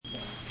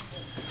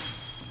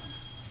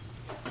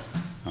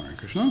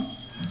Krishna.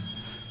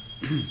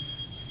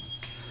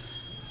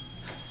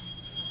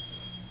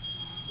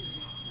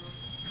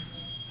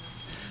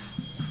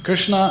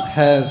 Krishna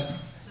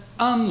has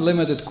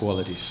unlimited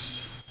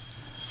qualities,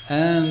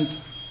 and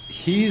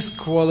his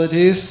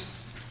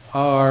qualities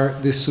are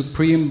the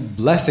supreme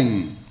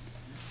blessing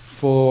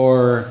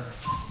for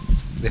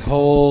the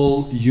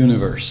whole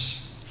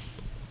universe.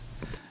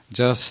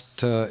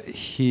 Just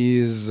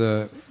he's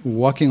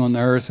walking on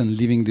earth and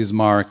leaving these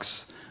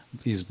marks,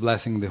 is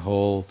blessing the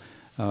whole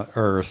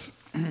earth,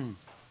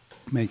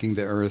 making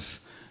the earth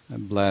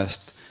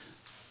blessed.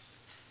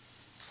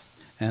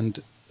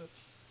 And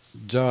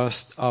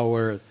just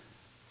our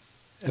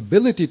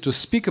ability to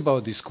speak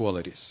about these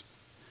qualities.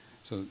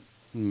 So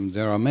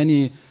there are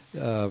many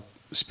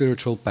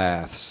spiritual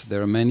paths,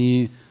 there are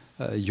many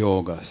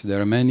yogas,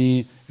 there are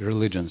many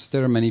religions,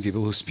 there are many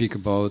people who speak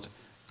about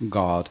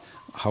God.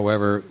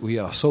 However, we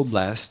are so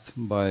blessed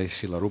by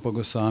Srila Rupa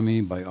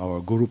Goswami, by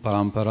our Guru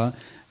Parampara,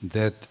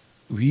 that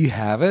we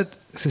have it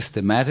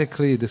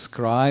systematically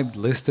described,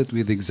 listed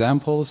with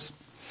examples,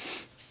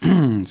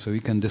 so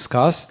we can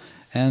discuss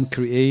and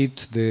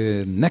create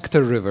the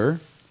nectar river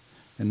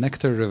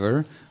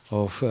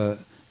of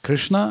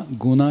Krishna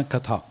Guna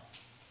Katha.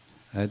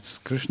 That's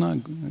Krishna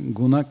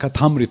Guna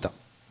Kathamrita.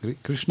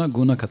 Krishna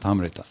Guna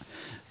Kathamrita.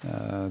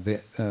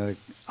 The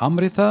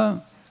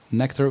Amrita,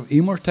 nectar of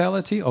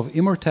immortality,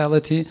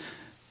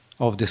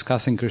 of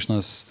discussing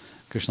Krishna's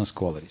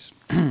qualities.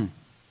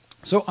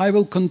 So I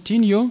will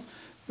continue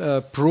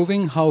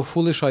proving how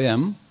foolish I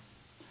am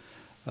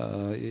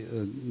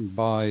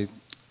by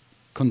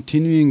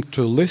continuing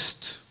to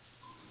list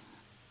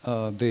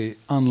the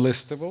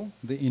unlistable,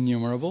 the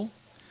innumerable,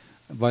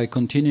 by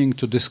continuing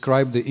to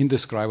describe the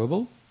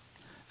indescribable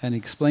and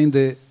explain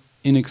the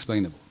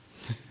inexplainable.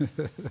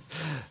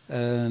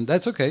 And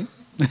that's okay.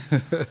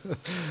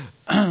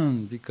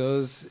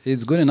 Because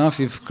it's good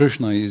enough if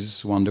Krishna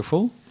is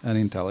wonderful and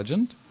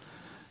intelligent.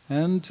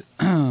 And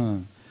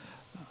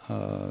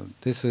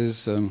this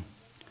is,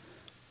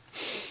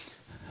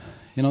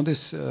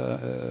 this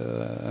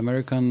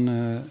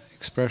American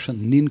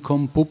expression,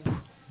 nincompoop,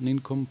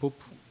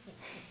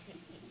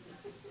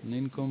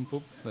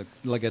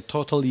 like a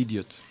total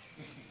idiot.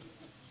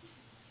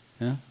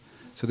 Yeah?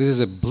 So this is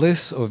a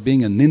bliss of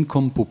being a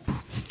nincompoop.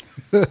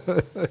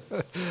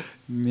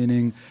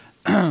 Meaning,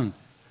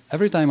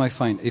 every time I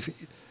find,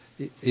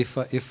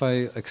 if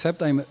I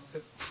accept I'm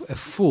a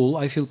fool,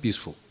 I feel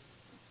peaceful.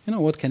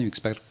 What can you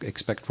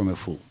expect from a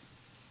fool,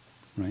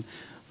 right?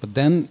 But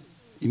then,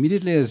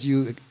 immediately as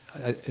you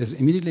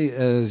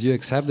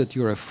accept that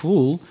you're a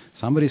fool,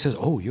 somebody says,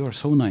 "Oh, you are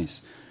so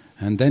nice,"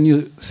 and then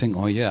you think,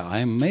 "Oh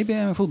yeah, maybe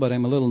I'm a fool, but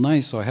I'm a little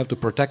nice, so I have to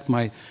protect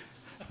my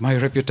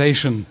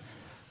reputation,"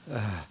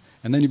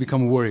 and then you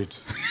become worried.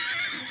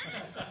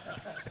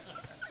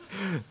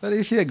 But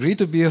if you agree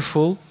to be a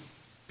fool,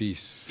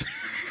 peace.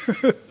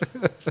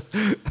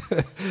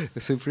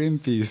 Supreme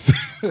peace.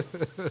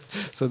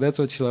 So that's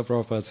what Srila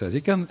Prabhupada says. You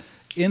can,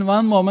 in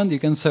one moment, you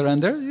can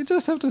surrender. You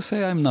just have to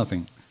say, "I'm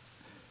nothing."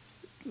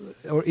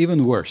 Or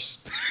even worse.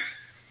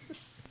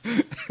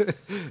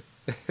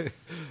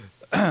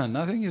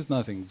 Nothing is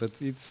nothing, but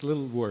it's a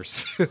little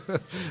worse.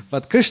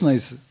 But Krishna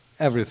is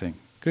everything.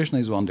 Krishna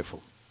is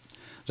wonderful.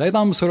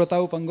 Jaidam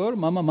Suratau Pangor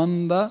Mama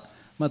Manda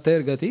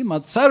Matergati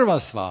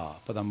Matsarvasva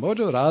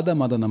Padambojo Radha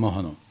Madana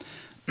Mohano.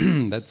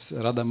 That's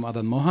Radha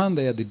Madan Mohan.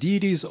 They are the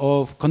deities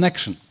of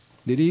connection,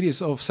 the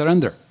deities of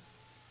surrender.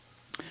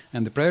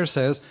 And the prayer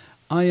says,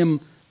 "I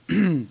am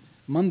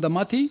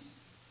Mandamati,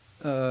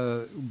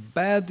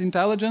 bad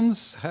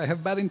intelligence, I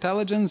have bad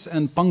intelligence,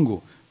 and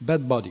Pangu,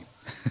 bad body.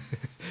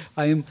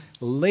 I am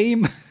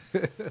lame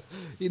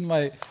in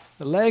my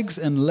legs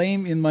and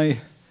lame in my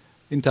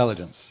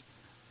intelligence.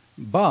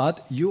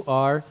 But you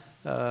are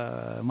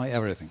my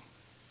everything."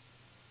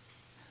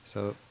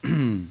 So,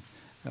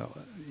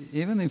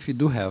 even if you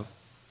do have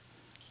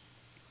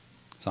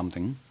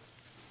something,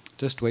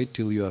 just wait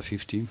till you are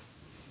 50.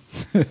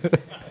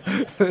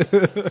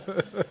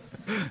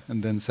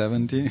 And then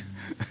 70.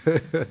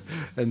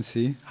 And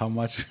see how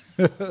much.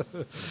 Of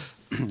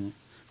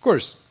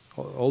course,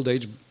 old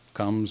age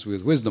comes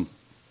with wisdom.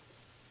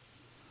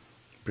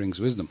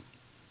 Brings wisdom.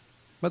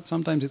 But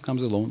sometimes it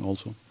comes alone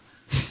also.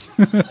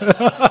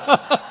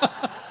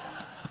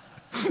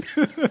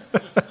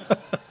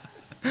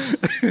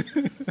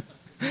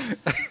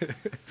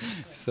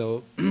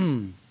 So,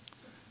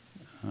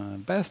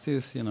 best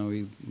is,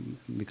 we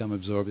become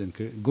absorbed in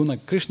Guna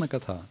Krishna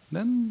Katha.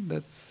 Then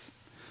that's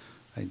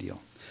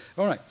ideal.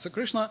 All right, so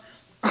Krishna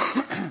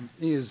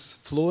is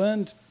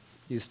fluent,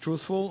 is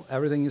truthful,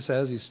 everything he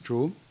says is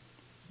true.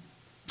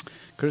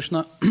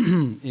 Krishna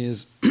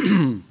is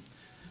a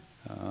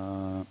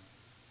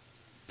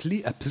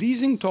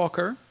pleasing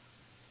talker,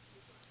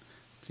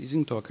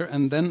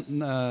 and then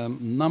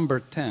number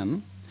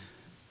 10,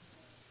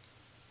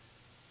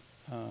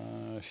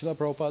 Srila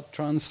Prabhupada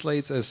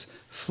translates as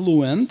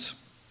fluent.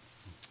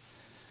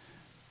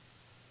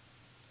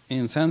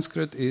 In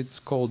Sanskrit, it's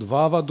called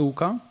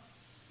Vavaduka.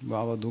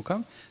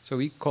 So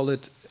we call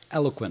it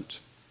eloquent.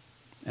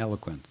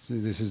 eloquent.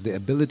 This is the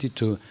ability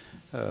to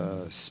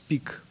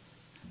speak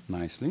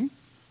nicely.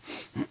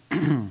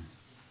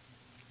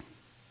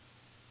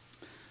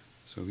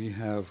 So we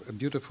have a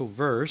beautiful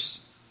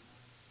verse.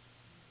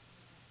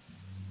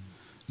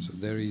 So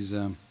there is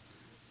a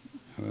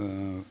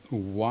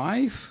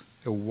wife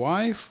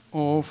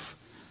of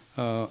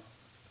a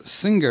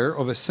singer,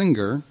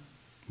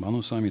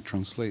 Manusami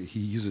translate, he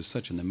uses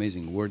such an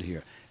amazing word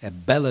here, a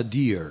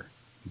balladeer.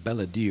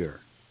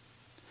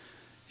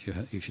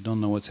 If you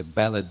don't know what's a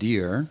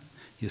balladeer,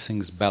 he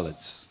sings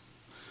ballads.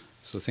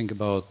 So think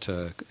about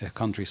a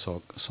country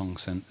song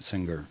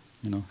singer,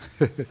 a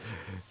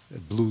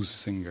blues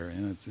singer,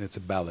 it's a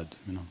ballad,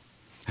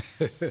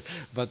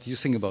 But you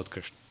sing about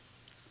Krishna.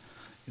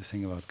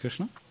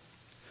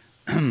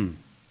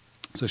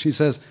 So she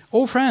says,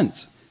 "O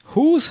friends,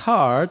 whose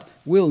heart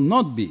will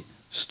not be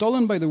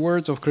stolen by the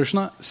words of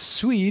Krishna,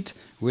 sweet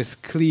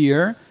with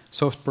clear,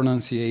 soft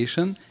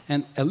pronunciation,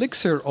 and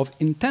elixir of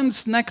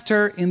intense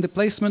nectar in the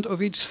placement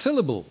of each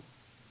syllable."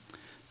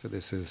 So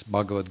this is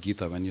Bhagavad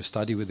Gita. When you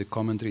study with the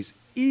commentaries,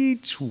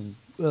 each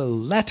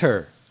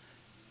letter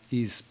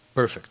is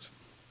perfect.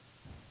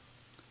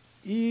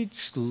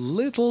 Each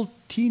little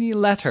teeny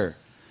letter,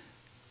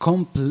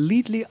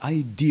 completely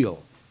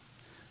ideal,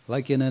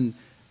 like in an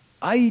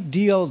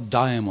ideal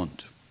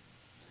diamond.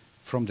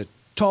 From the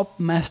top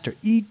master,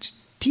 each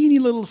teeny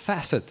little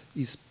facet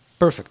is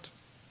perfect.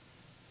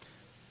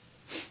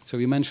 So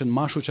we mentioned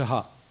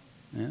Mashuchaha.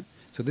 Yeah?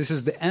 So this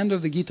is the end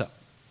of the Gita.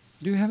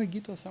 Do you have a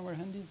Gita somewhere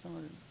handy?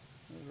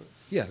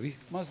 Yeah, we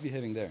must be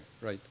having there,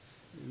 right?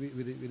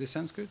 With the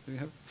Sanskrit, do we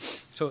have?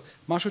 So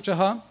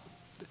Mashuchaha,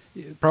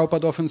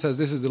 Prabhupada often says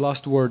this is the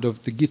last word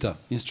of the Gita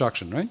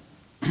instruction, right?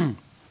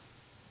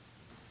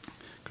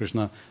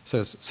 Krishna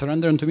says,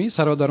 "Surrender unto me,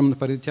 sarvadharma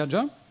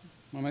parityaja,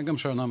 mamegam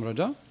sharanam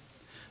raja,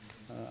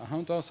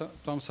 aham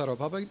tvam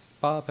sarva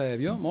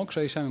papayavyo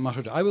moksha ishami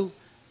mashucha." I will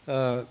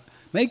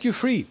make you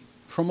free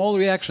from all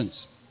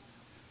reactions.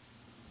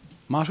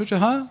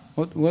 Mashuchaha,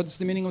 what's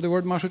the meaning of the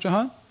word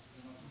Mashuchaha?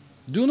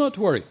 Do not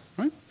worry,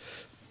 right?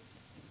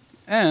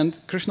 And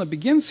Krishna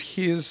begins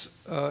his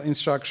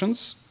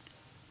instructions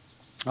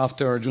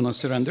after Arjuna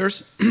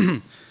surrenders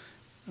in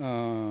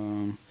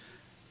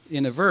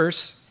a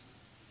verse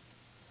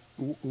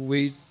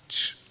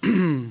which,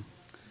 and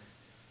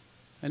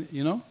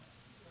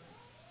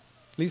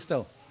please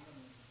tell.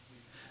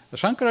 The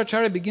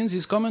Shankaracharya begins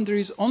his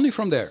commentaries only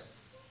from there.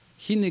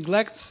 He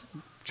neglects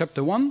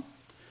chapter 1,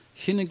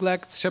 he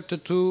neglects chapter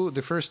 2,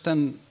 the first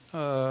 10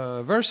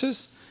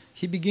 verses.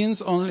 He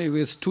begins only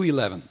with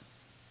 2:11.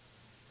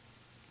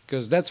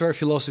 Because that's where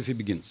philosophy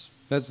begins.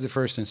 That's the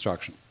first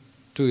instruction,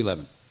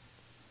 2:11.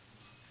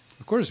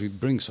 Of course, we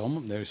bring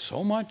there's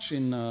so much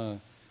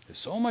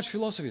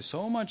philosophy,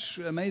 so much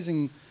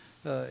amazing,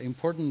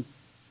 important,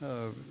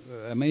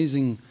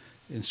 amazing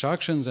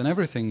instructions and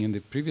everything in the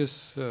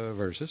previous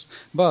verses.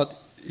 But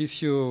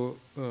if you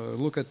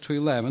look at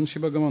 2:11,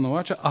 Shibhagamana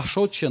Vacha,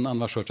 Ashocyan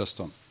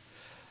Anvashocaston.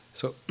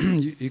 So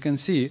you can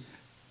see,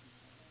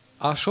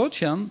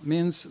 Ashocyan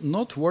means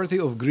not worthy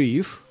of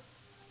grief,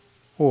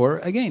 or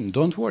again,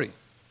 don't worry.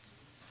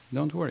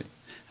 Don't worry.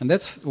 And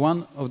that's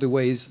one of the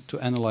ways to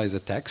analyze a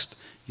text.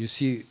 You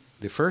see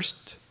the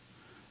first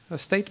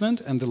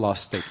statement and the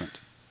last statement.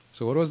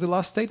 So what was the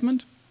last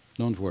statement?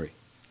 Don't worry.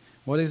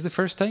 What is the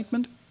first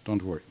statement?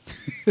 Don't worry.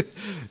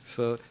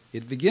 So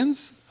it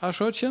begins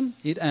Ashocyan,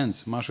 it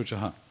ends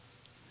Mashuchaha.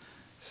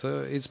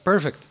 So it's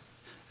perfect.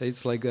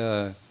 It's like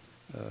a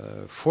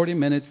 40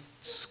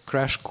 minutes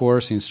crash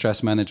course in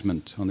stress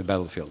management on the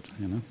battlefield,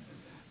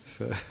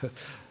 So,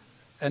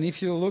 and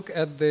if you look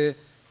at the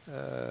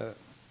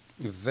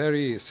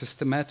very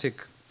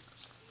systematic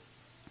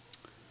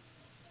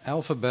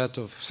alphabet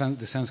of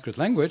the Sanskrit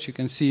language, you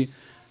can see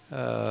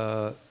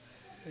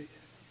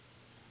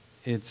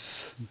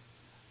it's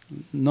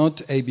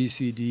not A, B,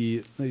 C,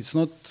 D, it's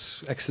not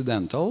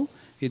accidental,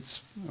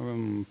 it's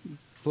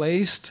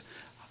placed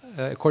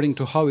according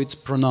to how it's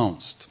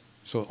pronounced.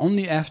 So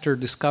only after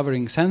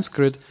discovering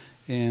Sanskrit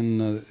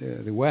in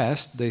the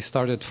West, they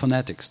started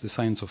phonetics, the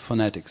science of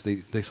phonetics.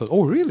 They thought,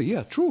 oh really,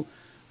 yeah, true.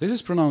 This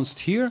is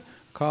pronounced here,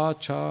 ka,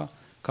 cha,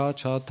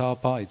 ta,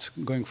 pa. It's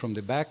going from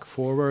the back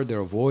forward,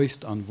 they're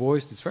voiced,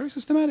 unvoiced. It's very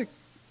systematic.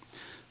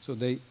 So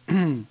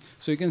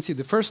so you can see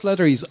the first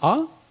letter is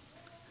A,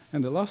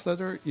 and the last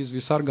letter is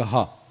Visarga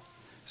Ha.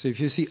 So if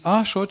you see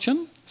A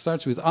Shochan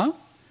starts with A,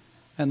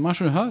 and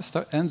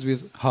Mashuchaha ends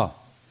with Ha.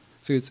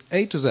 So it's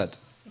A to Z.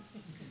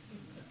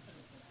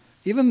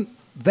 Even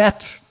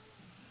that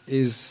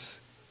is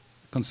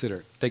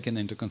taken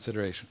into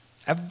consideration.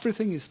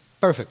 Everything is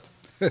perfect.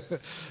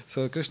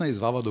 So Krishna is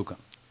Vavaduka.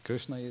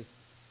 Krishna is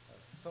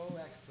so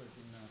expert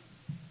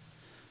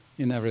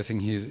in everything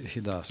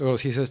he does. Or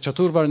he says,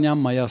 Chaturvarnyam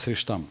maya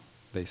srishtam,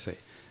 they say.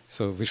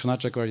 So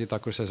Vishwanath Chakravarti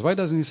Thakur says, why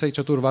doesn't he say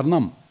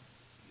Chaturvarnam?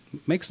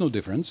 Makes no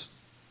difference.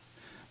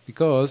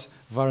 Because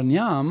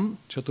Varnyam,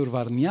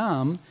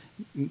 Chaturvarnyam,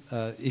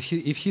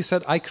 if he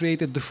said I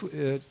created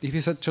if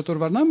he said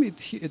Chaturvarnam,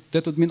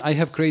 that would mean I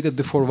have created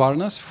the four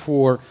varnas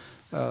for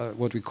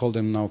what we call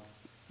them now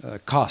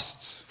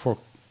castes, for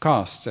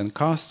castes, and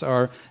castes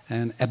are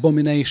an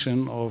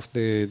abomination of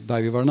the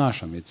Daivi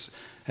Varnashram. It's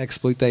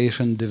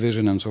exploitation,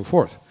 division, and so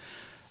forth.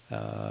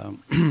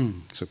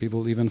 So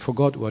people even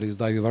forgot what is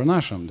Daivi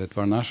Varnashram, that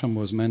Varnashram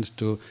was meant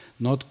to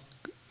not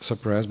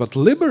suppress, but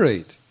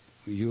liberate.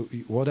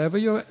 Whatever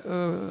your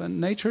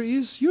nature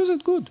is, use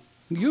it good.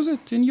 Use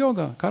it in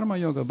yoga, karma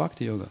yoga,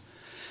 bhakti yoga.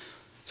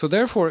 So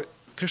therefore,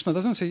 Krishna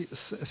doesn't say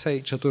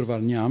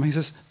Chaturvarnyam, he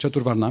says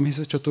Chaturvarnam, he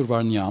says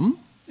Chaturvarnyam.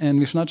 And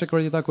Vishwanath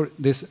Chakravarti Thakur,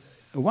 this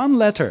one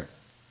letter,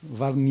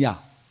 Varnya,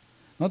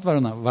 not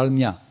Varna,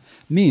 Varnya,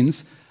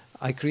 means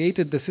I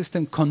created the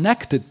system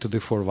connected to the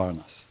four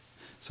Varnas.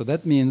 So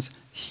that means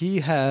he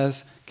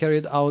has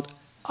carried out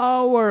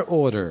our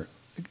order.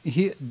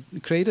 He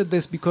created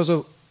this because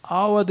of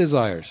our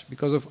desires,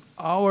 because of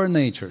our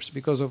natures,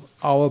 because of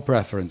our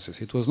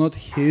preferences. It was not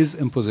his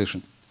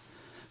imposition.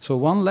 So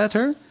one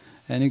letter,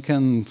 and you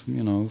can,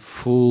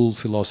 full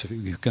philosophy.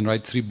 You can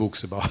write 3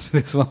 books about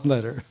this one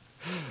letter.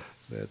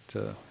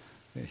 That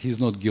he's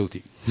not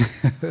guilty.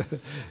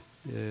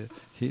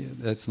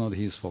 That's not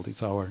his fault.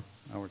 It's our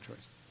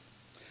choice.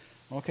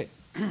 Okay.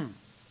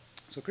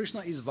 So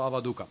Krishna is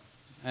Vavaduka,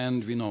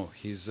 and we know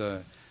he's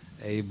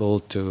able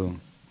to.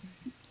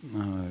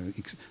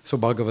 So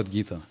Bhagavad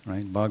Gita,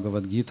 right?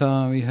 Bhagavad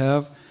Gita we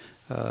have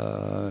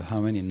how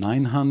many?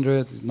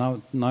 900.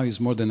 Now is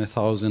more than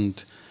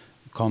 1,000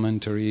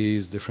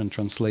 commentaries, different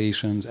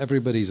translations.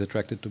 Everybody is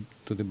attracted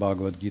to the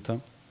Bhagavad Gita.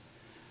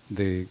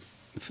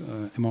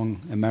 Among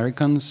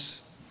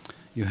Americans,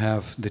 you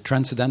have the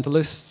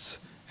Transcendentalists,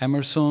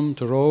 Emerson,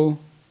 Thoreau,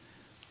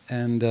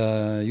 and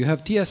you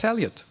have T.S.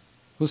 Eliot,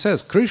 who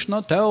says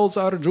Krishna tells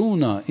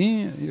Arjuna.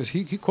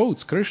 He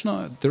quotes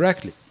Krishna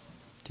directly.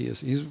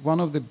 He's one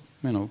of the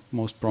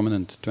most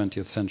prominent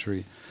 20th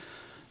century,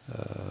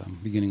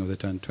 beginning of the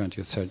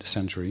 20th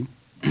century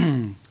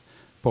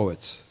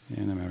poets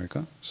in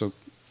America. So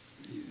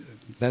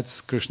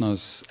that's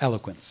Krishna's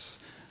eloquence.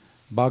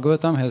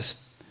 Bhagavatam has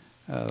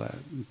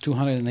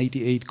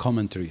 288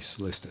 commentaries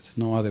listed.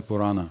 No other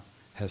Purana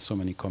has so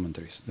many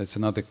commentaries. That's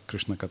another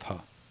Krishna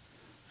Katha.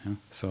 Yeah?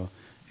 So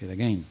it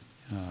again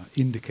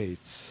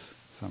indicates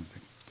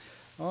something.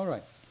 All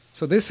right.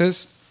 So this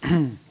is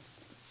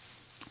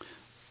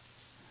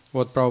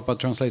what Prabhupada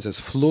translates as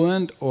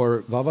fluent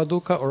or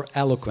Vavaduka or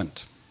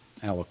eloquent.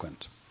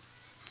 Eloquent.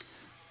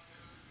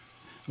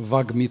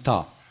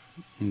 Vagmita.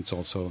 It's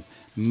also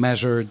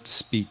measured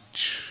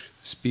speech.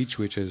 Speech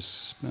which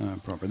is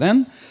proper.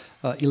 Then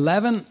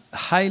 11,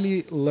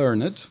 highly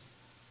learned.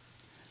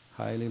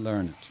 Highly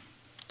learned.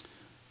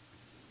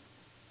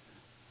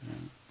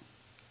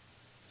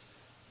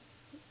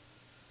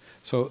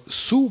 So,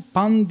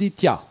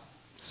 supanditya.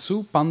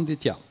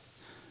 Supanditya.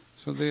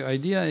 So the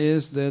idea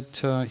is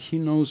that he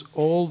knows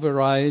all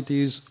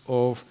varieties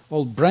of,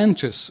 all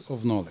branches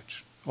of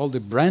knowledge. All the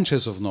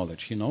branches of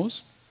knowledge he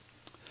knows.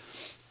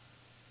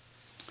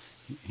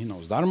 He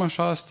knows Dharma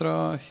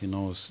Shastra, he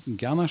knows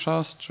Jnana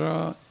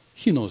Shastra,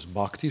 he knows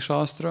Bhakti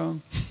Shastra.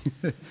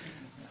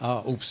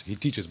 He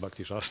teaches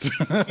Bhakti Shastra.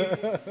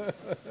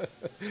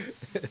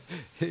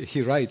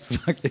 He writes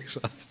Bhakti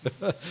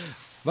Shastra.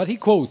 But he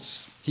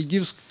quotes, he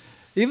gives,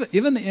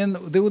 even in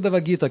the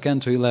Uddhava Gita,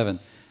 Canto 11,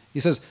 he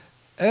says,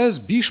 as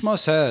Bhishma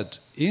said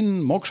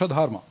in Moksha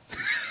Dharma,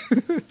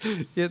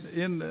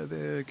 in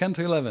the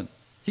Canto 11,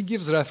 he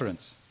gives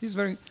reference.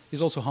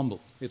 He's also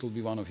humble. It will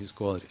be one of his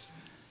qualities.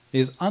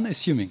 He's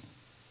unassuming.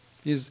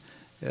 He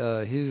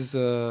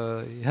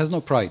has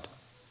no pride.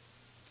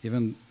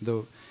 Even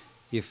though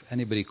if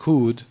anybody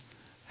could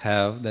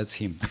have, that's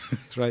him,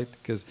 right?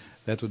 Because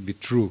that would be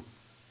true,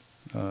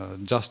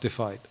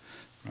 justified,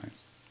 right?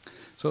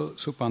 So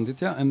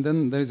Supanditya, and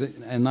then there is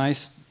a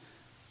nice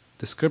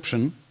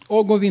description.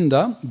 O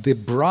Govinda, the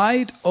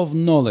bride of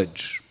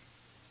knowledge,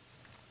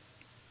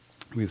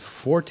 with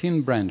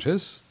 14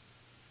 branches,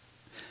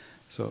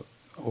 so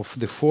of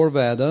the 4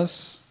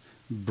 Vedas,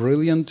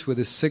 brilliant with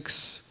the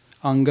 6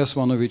 angas,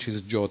 one of which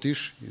is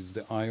Jyotish, is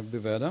the eye of the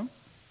Veda,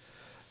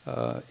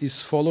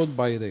 is followed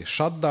by the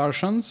Shad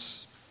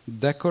Darshans,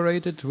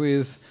 decorated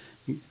with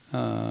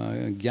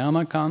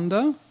Jnana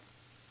Kanda,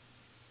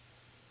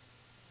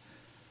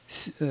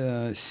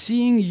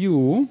 seeing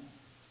you,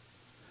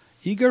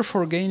 eager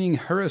for gaining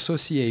her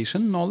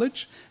association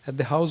knowledge at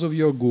the house of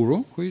your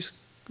guru, who is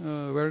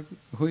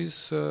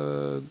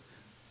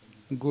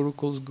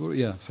Gurukul's guru,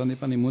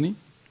 Sandipani Muni,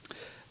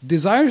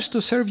 desires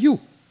to serve you,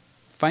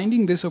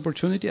 finding this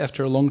opportunity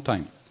after a long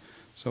time.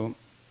 So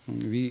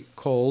we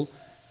call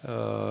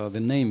the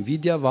name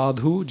Vidya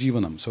Vadhu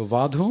Jivanam. So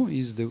Vadhu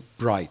is the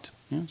bride.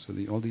 Yeah? So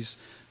all these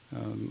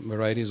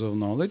varieties of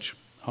knowledge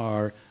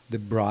are the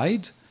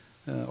bride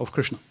of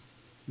Krishna.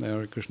 They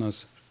are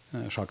Krishna's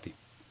Shakti.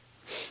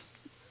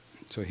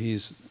 So he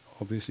is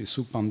obviously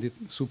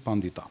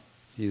Supandita.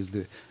 He is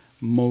the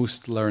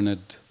most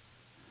learned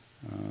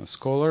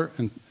scholar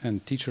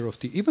and teacher of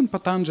tea. Even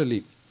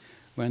Patanjali,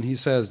 when he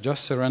says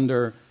just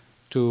surrender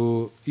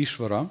to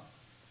Ishvara,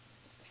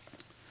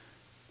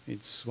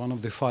 it's one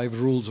of the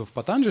 5 rules of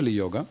Patanjali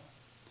Yoga,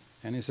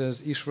 and he says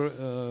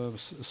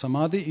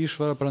Samadhi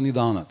Ishvara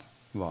Pranidanat.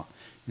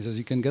 He He says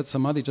you can get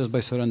samadhi just by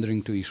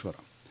surrendering to Ishvara.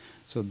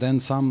 So then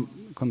some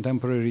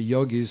contemporary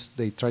yogis,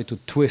 they try to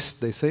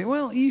twist. They say,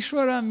 well,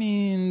 Ishvara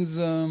means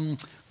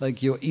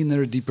like your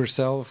inner deeper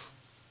self,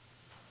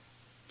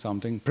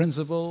 something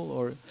principle,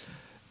 or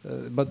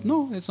but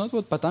no, it's not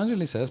what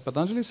Patanjali says.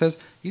 Patanjali says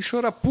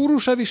Ishvara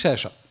Purusha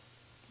Vishesha.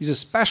 He's a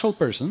special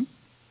person.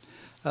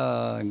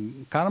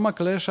 Karma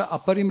klesha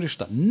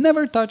aparimrishta,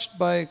 never touched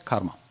by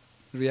karma,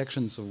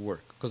 reactions of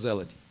work,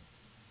 causality,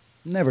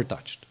 never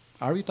touched.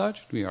 Are we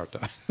touched? We are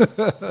touched.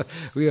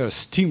 We are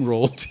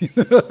steamrolled.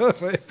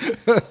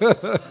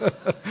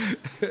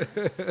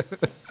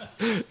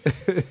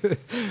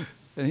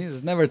 And he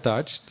is never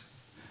touched.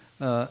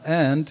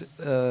 And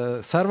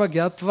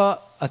sarvagyatva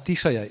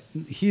atishaya,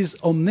 his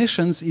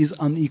omniscience is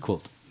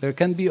unequaled. There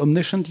can be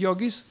omniscient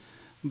yogis,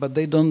 but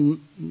they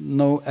don't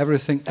know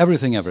everything.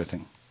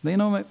 They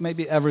know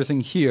maybe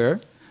everything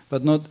here,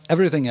 but not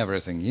everything.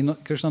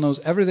 Krishna knows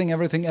everything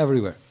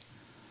everywhere.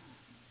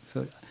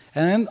 So,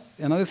 and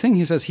another thing,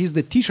 he says, he's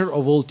the teacher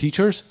of all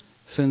teachers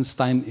since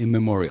time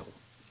immemorial.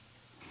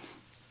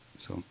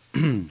 So,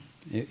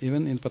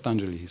 even in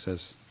Patanjali, he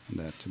says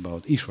that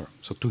about Ishvara.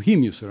 So, to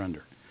him you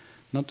surrender,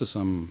 not to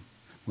some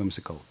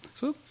whimsical.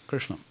 So,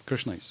 Krishna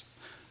is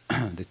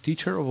the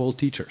teacher of all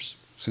teachers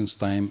since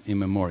time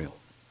immemorial.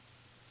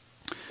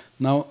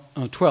 Now,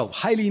 12,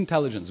 highly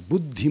intelligent,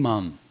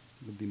 Buddhiman.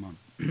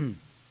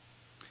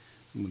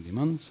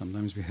 Buddhiman,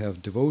 sometimes we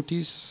have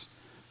devotees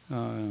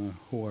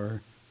who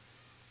are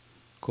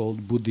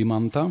called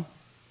Buddhimanta.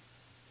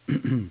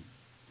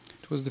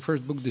 It was the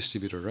first book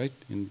distributor, right?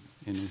 In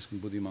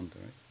Buddhimanta,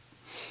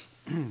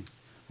 right?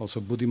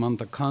 Also,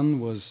 Buddhimanta Khan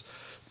was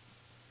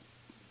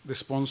the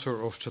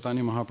sponsor of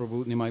Chaitanya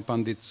Mahaprabhu Nimai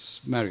Pandit's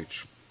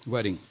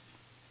wedding,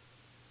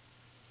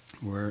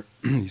 where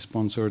he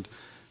sponsored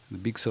the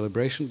big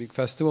celebration, big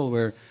festival,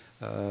 where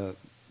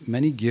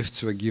many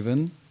gifts were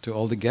given to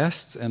all the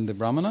guests and the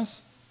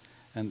brahmanas,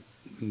 and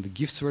the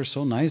gifts were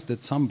so nice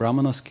that some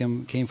brahmanas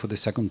came for the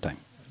second time.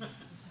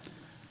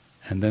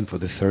 And then for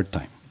the third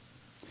time.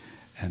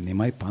 And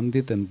Nimai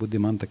Pandit and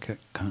Buddhimanta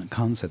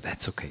Khan said,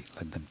 that's okay,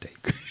 let them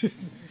take.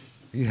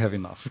 We have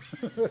enough.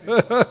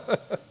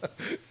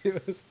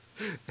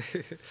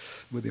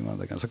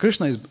 Buddhimanta Khan. So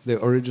Krishna is the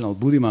original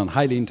Buddhiman,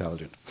 highly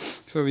intelligent.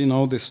 So we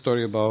know this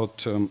story about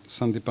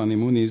Sandipani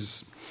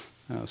Muni's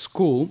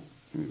school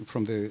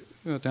from the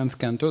 10th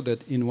canto,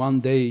 that in one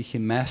day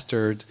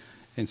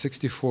in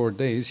 64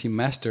 days, he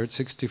mastered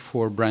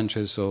 64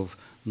 branches of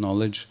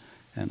knowledge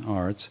and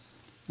arts.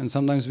 And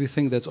sometimes we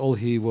think that's all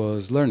he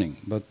was learning.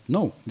 But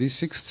no, these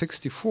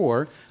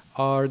 64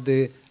 are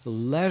the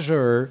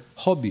leisure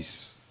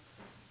hobbies.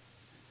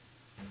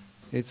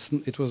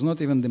 It was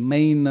not even the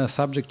main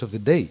subject of the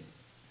day.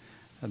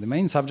 The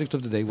main subject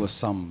of the day was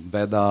some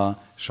Veda,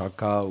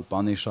 Shaka,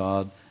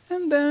 Upanishad,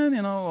 and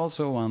then,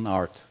 also one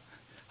art.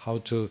 How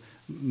to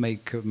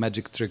make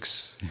magic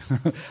tricks,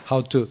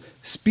 how to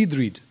speed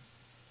read.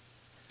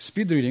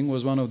 Speed reading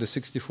was one of the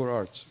 64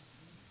 arts,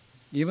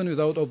 even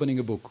without opening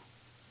a book.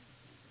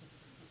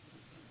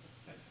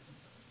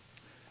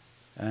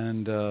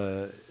 And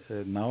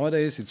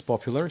nowadays it's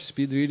popular,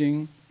 speed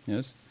reading,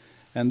 yes.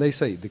 And they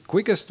say the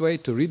quickest way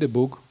to read a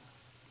book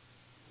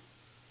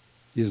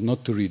is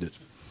not to read it.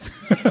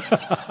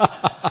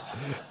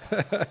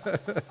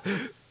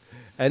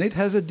 And it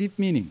has a deep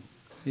meaning.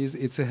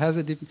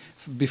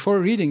 Before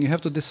reading, you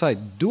have to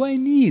decide, do I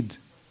need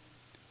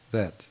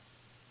that?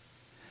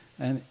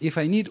 And if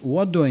I need,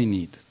 what do I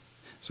need?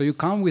 So you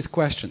come with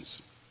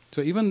questions.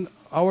 So even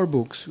our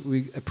books,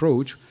 we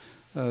approach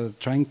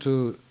trying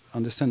to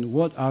understand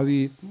what are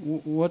we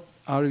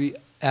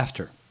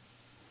after?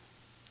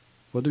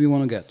 What do we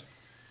want to get?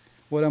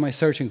 What am I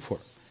searching for?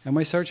 Am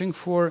I searching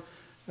for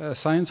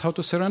science how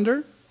to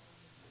surrender?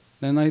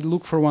 Then I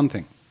look for one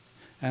thing.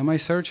 Am I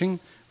searching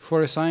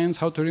for a science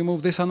how to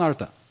remove this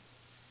anartha?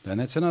 Then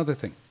that's another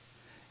thing.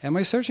 Am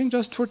I searching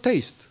just for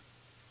taste?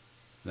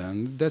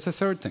 Then that's a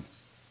third thing.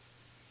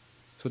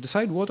 So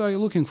decide what are you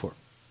looking for.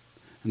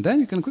 And then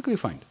you can quickly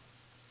find.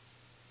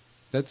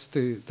 That's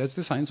the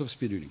science of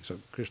speed reading. So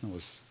Krishna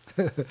was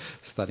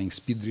studying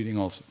speed reading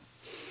also.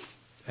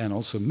 And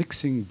also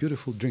mixing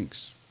beautiful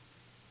drinks.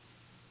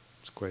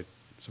 It's quite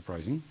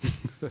surprising.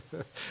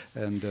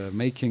 And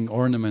making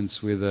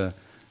ornaments with,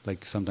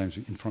 like sometimes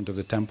in front of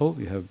the temple,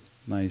 we have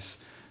nice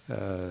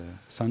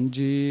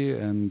sanji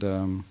and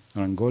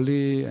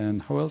rangoli,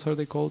 and how else are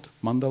they called?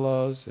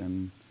 Mandalas,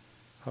 and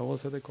how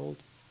else are they called?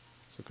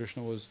 So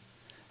Krishna was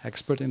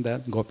expert in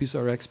that. Gopis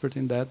are expert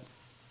in that.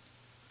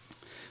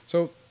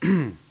 So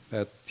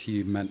that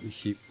he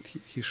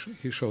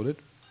showed it.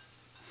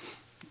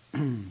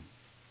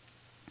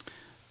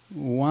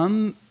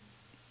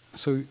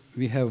 So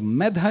we have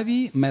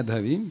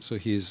Medhavi, so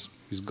he's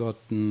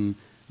gotten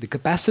the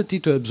capacity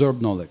to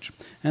absorb knowledge.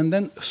 And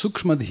then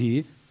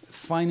Sukshmadhi,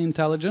 fine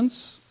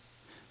intelligence,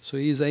 so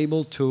he is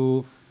able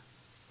to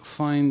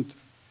find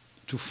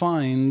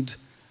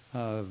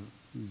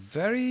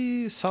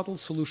very subtle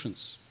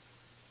solutions.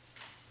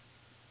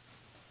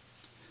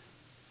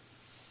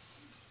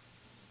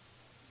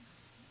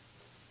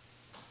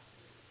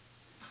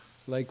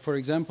 Like, for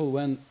example,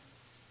 when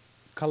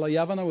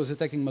Kalayavana was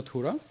attacking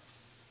Mathura,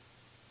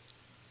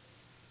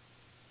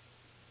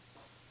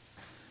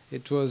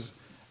 it was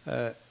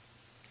a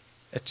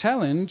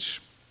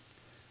challenge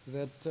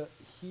that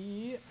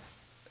he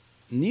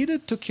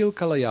needed to kill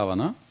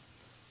Kalayavana,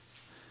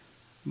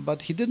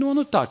 but he didn't want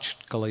to touch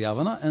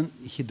Kalayavana and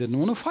he didn't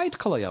want to fight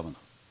Kalayavana.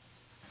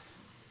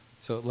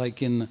 So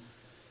like in,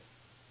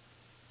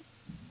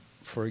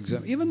 for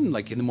example, even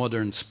like in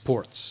modern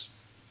sports,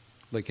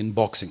 like in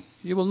boxing,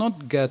 you will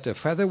not get a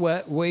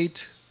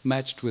featherweight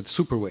matched with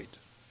superweight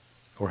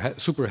or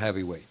super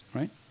heavyweight,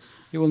 right?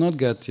 You will not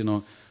get,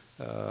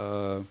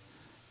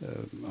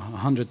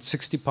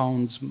 160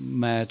 pounds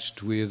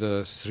matched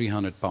with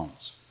 300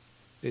 pounds.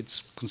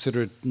 It's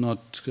considered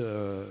not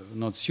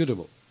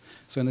suitable.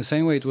 So in the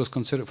same way, it was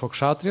considered for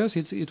Kshatriyas,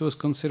 it was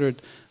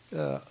considered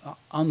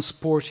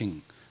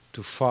unsporting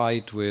to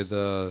fight with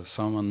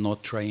someone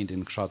not trained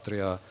in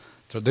Kshatriya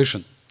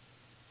tradition.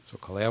 So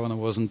Kalayavana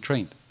wasn't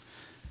trained,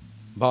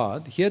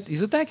 but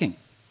he's attacking.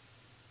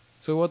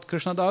 So what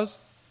Krishna does?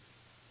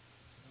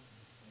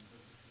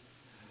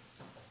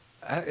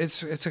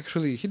 It's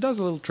actually, he does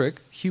a little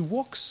trick. He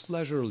walks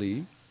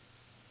leisurely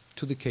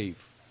to the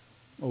cave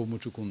of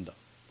Muchukunda,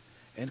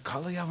 and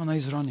Kalayavana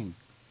is running,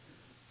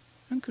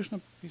 and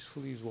Krishna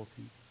peacefully is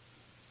walking.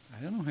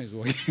 I don't know how he's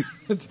walking.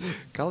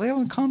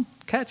 Kalayavana can't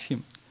catch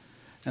him,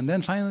 and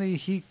then finally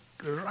he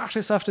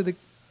rushes after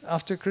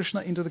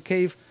Krishna into the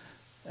cave,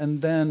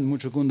 and then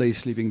Muchukunda is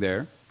sleeping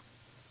there.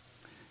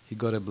 He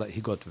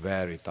got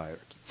very tired.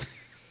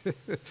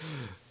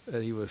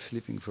 He was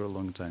sleeping for a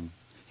long time.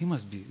 He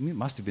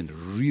must have been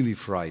really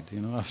fried,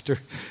 after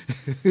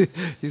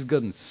he's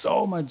gotten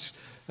so much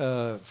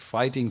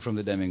fighting from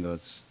the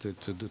demigods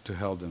to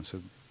help them.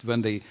 So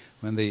when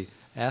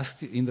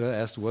Indra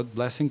asked, what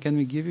blessing can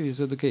we give you? He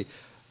said, okay,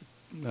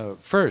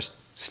 first,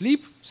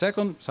 sleep.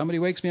 Second, somebody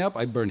wakes me up,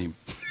 I burn him.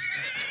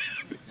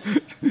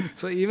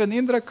 So even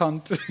Indra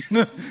can't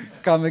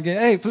come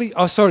again. Hey, please,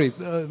 sorry,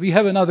 we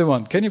have another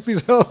one. Can you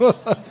please help?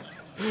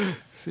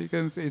 So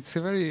it's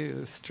a very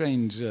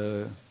strange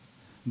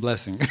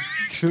blessing,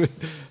 actually.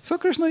 So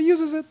Krishna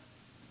uses it.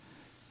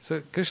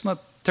 So Krishna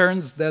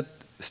turns that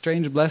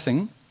strange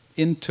blessing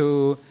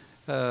into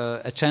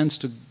a chance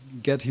to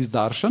get his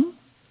darshan.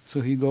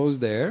 So he goes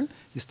there,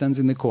 he stands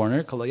in the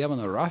corner,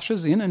 Kalayavana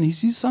rushes in and he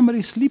sees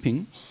somebody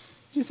sleeping.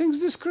 He thinks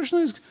this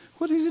Krishna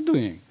what is he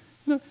doing?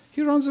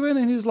 He runs away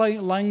and he's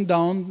lying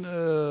down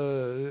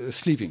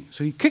sleeping.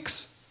 So he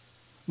kicks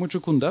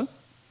Muchukunda.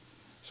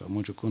 So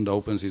Muchukunda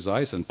opens his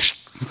eyes and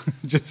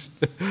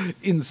just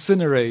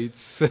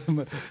incinerates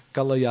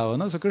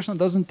Kalayavana. So Krishna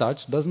doesn't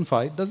touch, doesn't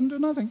fight, doesn't do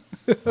nothing.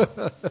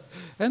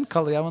 And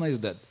Kalayavana is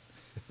dead.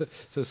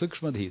 So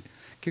Sukshmadhi.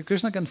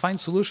 Krishna can find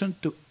solution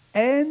to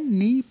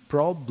any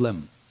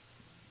problem.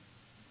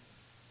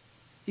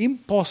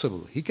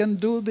 Impossible. He can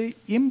do the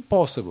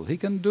impossible. He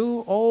can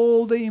do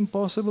all the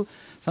impossible.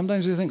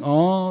 Sometimes we think,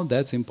 oh,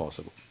 that's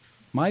impossible.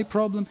 My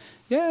problem,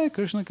 yeah,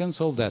 Krishna can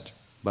solve that.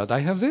 But I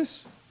have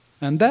this,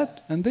 and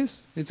that, and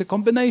this. It's a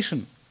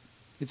combination.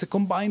 It's a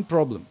combined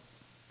problem.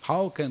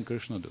 How can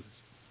Krishna do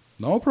this?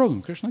 No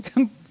problem. Krishna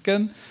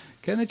can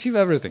achieve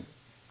everything.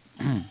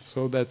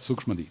 So that's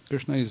Sukshmadi.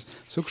 Krishna is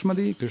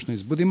Sukshmadi, Krishna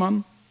is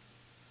Buddhiman.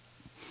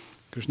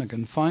 Krishna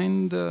can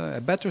find a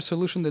better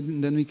solution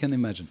than we can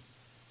imagine.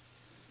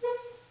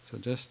 So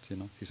just,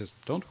 he says,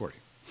 don't worry.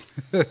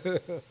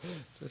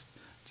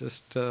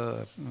 just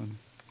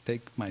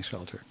take my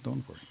shelter.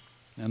 Don't worry.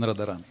 And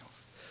Radharani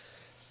also.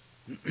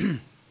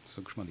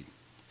 Sukshmadi.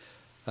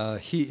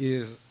 He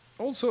is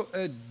also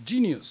a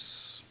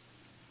genius.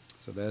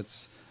 So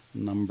that's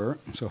number.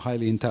 So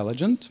highly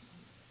intelligent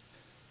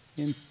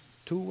in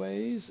two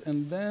ways.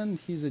 And then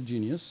he's a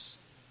genius.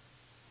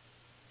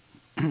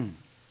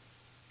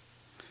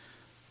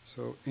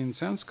 So in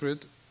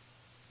Sanskrit,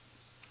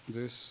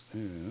 this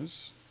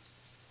is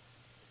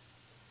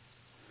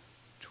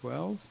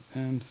 12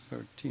 and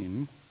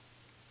 13.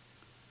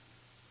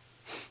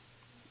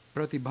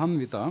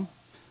 Pratibhanvita.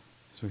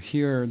 So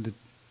here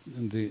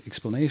the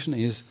explanation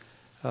is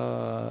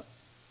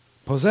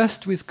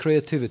possessed with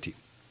creativity.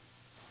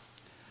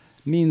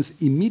 Means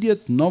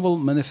immediate novel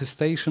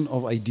manifestation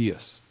of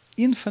ideas.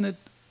 Infinite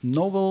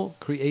novel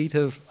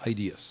creative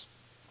ideas.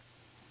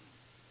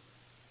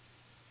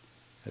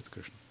 That's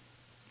Krishna.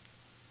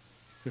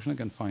 Krishna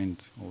can find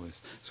all this.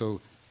 So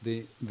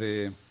the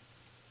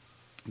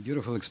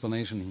beautiful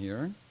explanation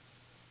here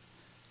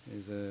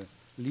is a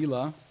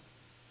lila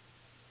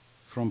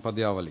from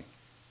Padyavali.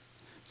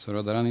 So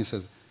Radharani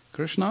says,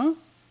 Krishna,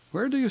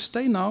 where do you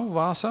stay now,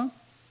 Vasa?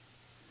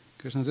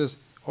 Krishna says,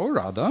 oh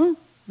Radha,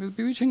 with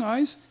bewitching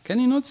eyes, can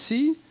you not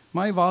see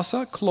my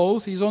Vasa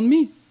cloth is on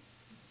me?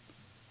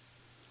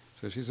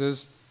 So she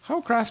says,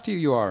 how crafty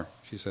you are,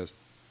 she says.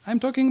 I'm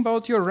talking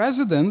about your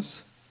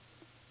residence,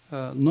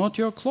 not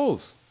your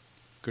clothes.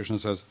 Krishna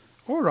says,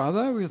 oh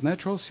Radha, with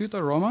natural sweet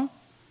aroma,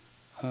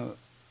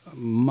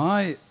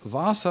 my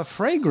Vasa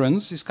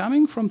fragrance is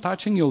coming from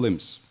touching your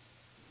limbs.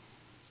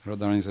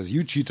 Radharani says,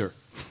 you cheater.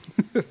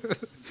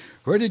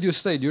 Where did you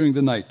stay during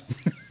the night?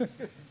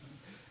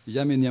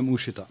 yamin yam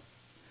ushita.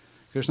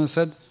 Krishna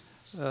said,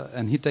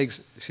 and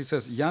she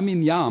says,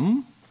 yamin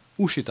yam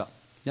ushita.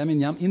 Yamin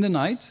yam, in the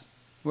night,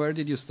 where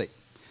did you stay?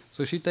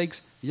 So she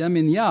takes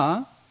yamin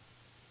ya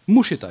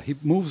mushita. He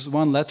moves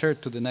one letter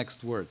to the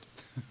next word.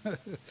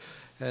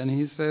 And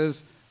he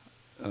says,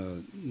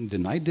 the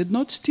night did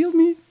not steal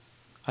me.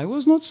 I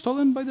was not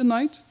stolen by the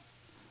night.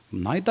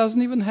 Night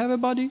doesn't even have a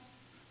body.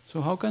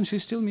 So how can she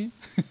steal me?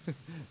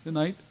 The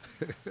night.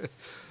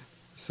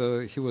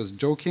 So he was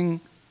joking.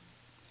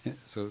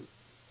 So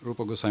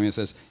Rupa Goswami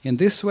says, in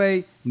this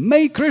way,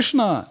 may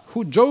Krishna,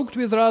 who joked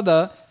with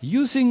Radha,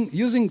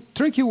 using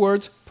tricky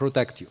words,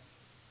 protect you.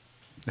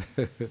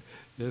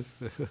 Yes,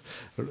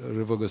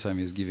 Rupa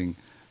Goswami is giving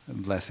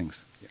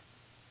blessings here.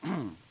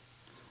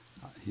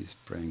 He's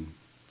praying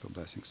for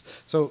blessings.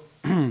 So,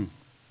 so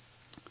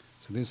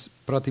this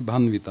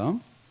pratibhanvita,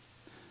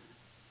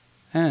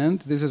 and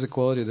this is a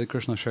quality that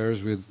Krishna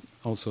shares with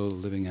also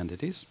living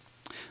entities.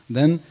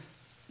 Then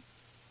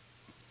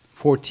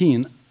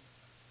 14,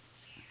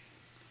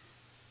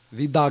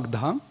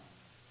 vidagdha,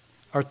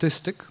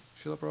 artistic,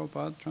 Srila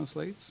Prabhupada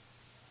translates.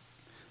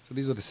 So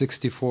these are the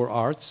 64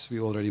 arts we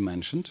already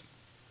mentioned.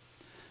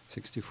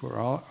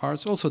 64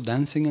 arts, also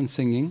dancing and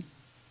singing.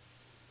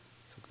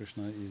 So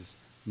Krishna is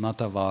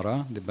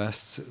Natavara, the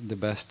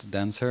best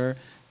dancer,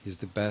 he's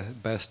the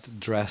best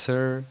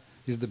dresser,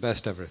 he's the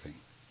best everything.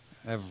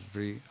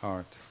 Every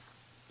art.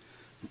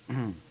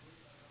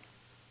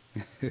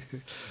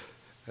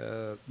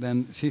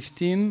 Then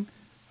 15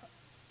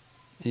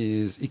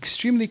 is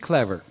extremely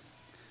clever.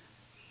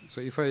 So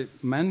if I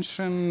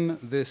mention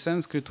the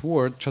Sanskrit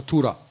word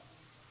chatura,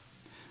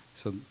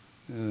 so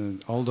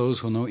all those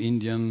who know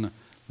Indian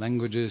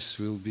languages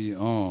will be,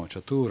 oh,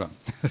 chatura.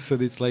 So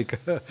it's like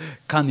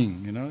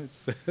cunning, you know.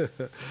 It's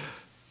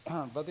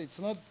but it's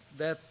not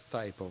that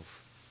type of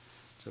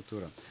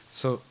chatura.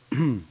 So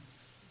the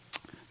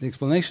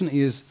explanation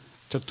is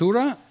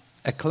chatura,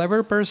 a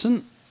clever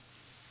person.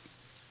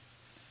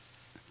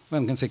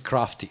 One can say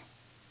crafty.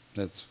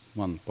 That's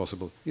one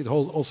possible. It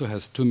also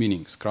has two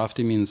meanings.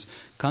 Crafty means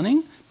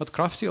cunning, but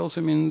crafty also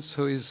means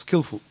who is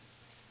skillful.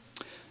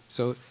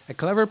 So a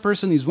clever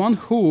person is one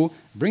who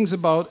brings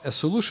about a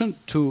solution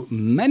to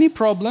many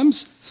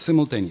problems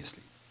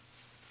simultaneously.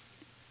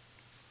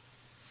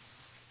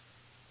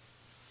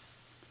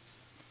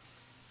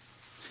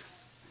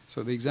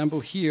 So the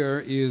example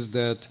here is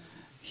that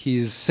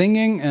he's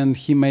singing and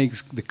he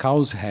makes the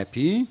cows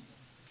happy.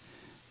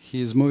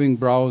 He's moving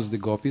brows, the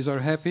gopis are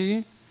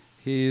happy.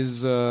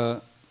 He's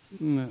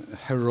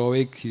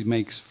heroic, he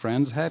makes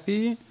friends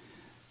happy.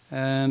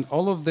 And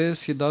all of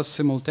this he does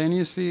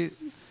simultaneously,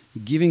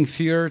 giving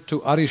fear to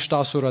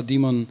Arishtasura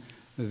demon,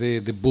 the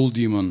bull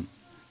demon.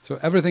 So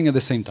everything at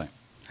the same time.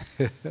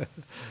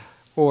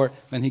 Or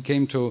when he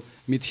came to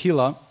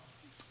Mithila,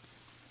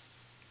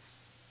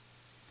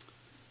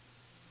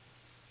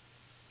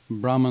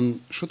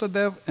 Brahman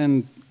Shutadev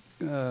and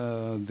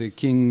the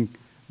king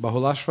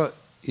Bahulashva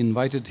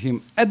invited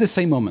him at the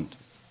same moment.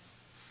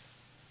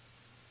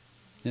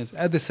 Yes,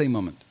 at the same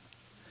moment.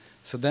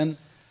 So then,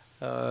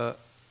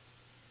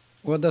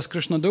 what does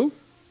Krishna do?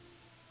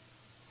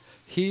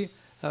 He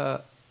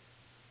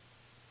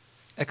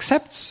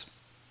accepts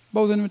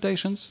both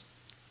invitations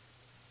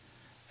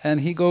and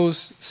he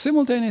goes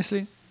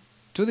simultaneously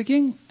to the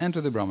king and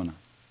to the Brahmana.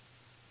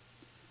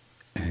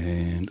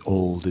 And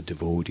all the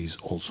devotees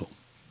also.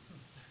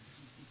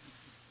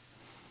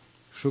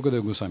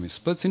 Shukadeva Goswami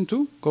splits in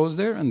two, goes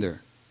there and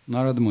there.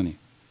 Narada Muni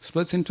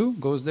splits in two,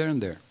 goes there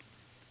and there.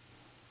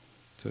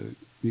 So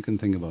you can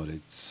think about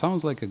it.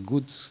 Sounds like a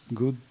good,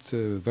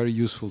 very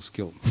useful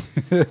skill.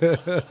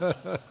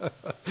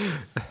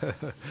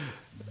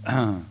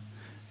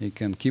 You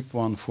can keep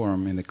one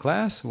form in the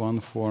class, one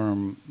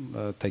form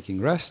taking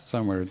rest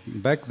somewhere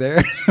back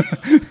there,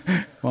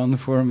 one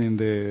form in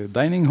the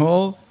dining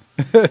hall,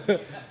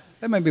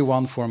 there may be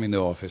one form in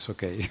the office,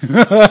 okay.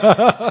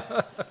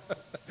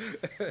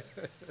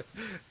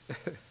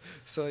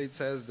 So it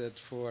says that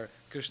for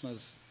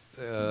Krishna's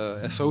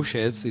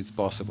associates, it's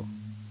possible.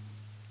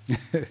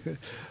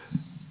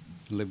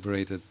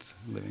 Liberated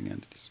living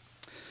entities.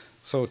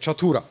 So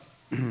chatura.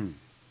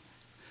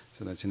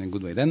 So that's in a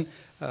good way. Then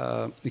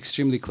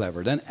extremely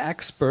clever. Then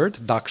expert,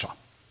 daksha.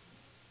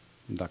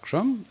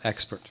 Daksha,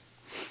 expert.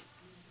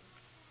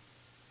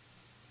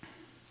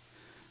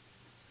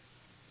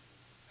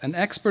 An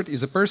expert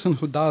is a person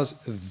who does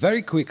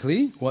very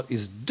quickly what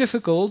is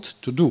difficult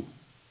to do.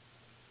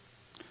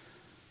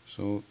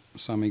 So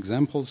some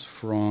examples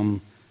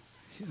from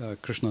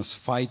Krishna's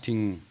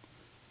fighting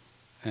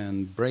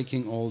and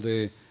breaking all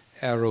the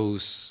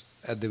arrows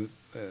at the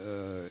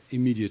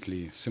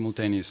immediately,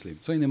 simultaneously.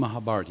 So in the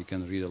Mahabharata you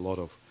can read a lot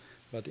of,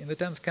 but in the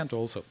 10th canto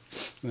also,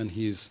 when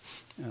he's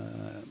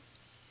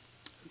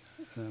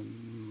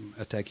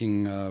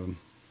attacking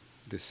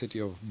the city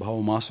of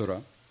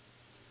Bhaumasura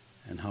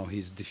and how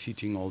he's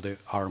defeating all the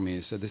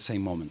armies at the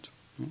same moment.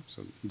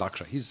 So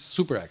Daksha, he's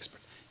super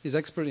expert. He's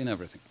expert in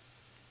everything.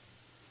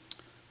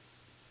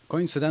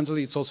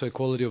 Coincidentally, it's also a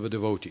quality of a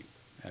devotee,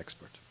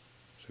 expert.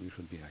 So we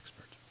should be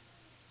expert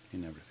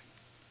in everything.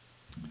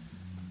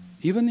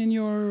 Even in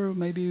your,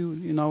 maybe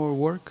in our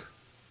work,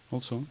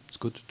 also, it's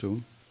good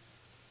to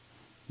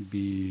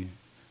be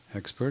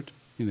expert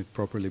in a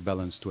properly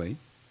balanced way.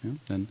 Yeah?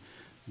 Then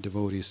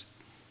devotees.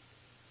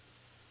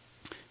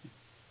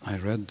 I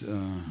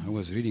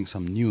was reading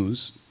some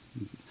news.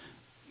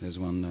 There's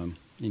one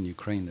in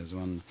Ukraine. There's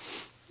one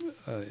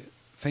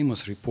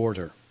famous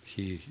reporter.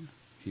 He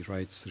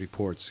writes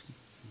reports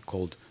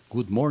called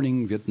 "Good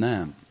Morning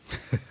Vietnam"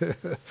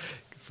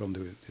 from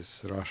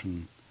this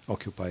Russian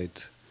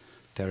occupied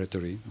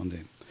territory on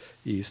the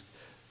east.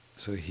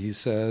 So he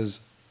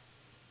says,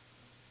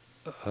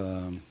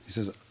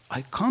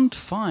 I can't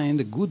find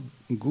a good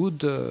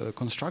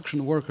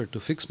construction worker to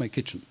fix my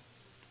kitchen.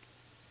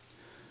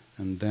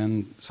 And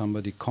then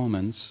somebody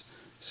comments,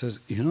 says,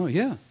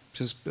 yeah.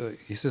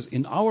 He says,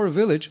 in our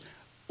village,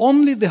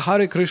 only the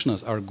Hare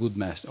Krishnas are good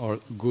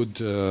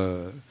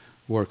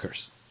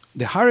workers.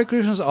 The Hare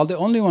Krishnas are the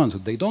only ones.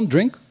 They don't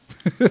drink.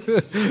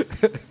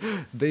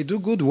 They do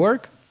good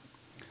work.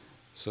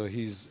 So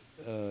he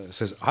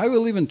says, I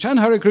will even chant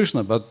Hare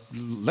Krishna, but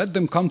let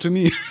them come to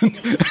me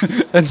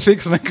and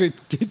fix my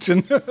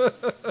kitchen.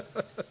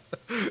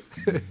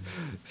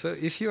 So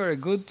if you are a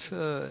good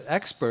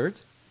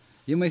expert,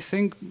 you may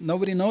think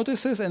nobody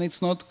notices and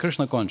it's not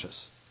Krishna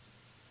conscious.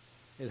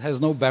 It has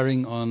no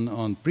bearing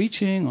on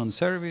preaching, on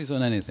service,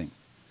 on anything.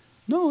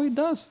 No, it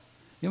does.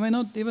 You may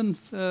not even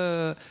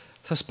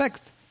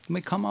suspect. It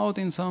may come out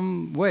in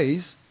some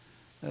ways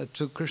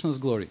to Krishna's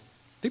glory.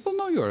 People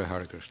know you are a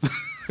Hare Krishna.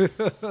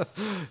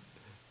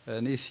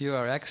 And if you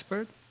are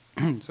expert,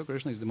 so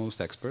Krishna is the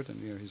most expert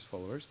and we are his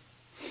followers.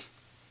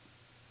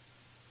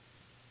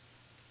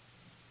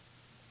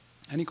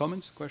 Any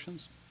comments,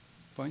 questions,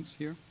 points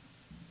here?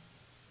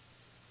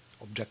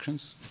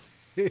 Objections?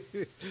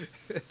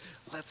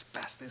 Let's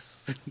pass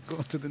this.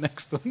 Go to the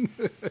next one.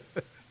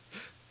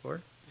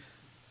 Or?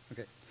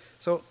 Okay.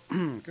 So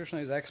Krishna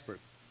is expert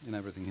in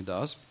everything he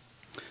does.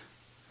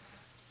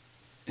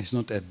 He's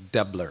not a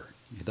dabbler.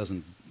 He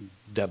doesn't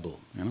dabble.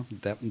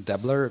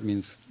 Dabbler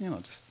means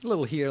just a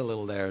little here, a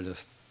little there,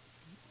 just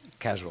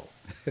casual.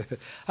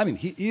 I mean,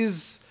 he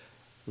is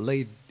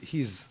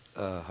he's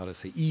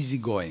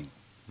easygoing,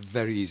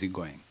 very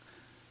easygoing.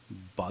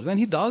 But when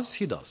he does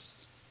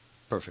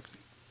perfectly.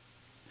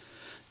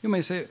 You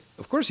may say,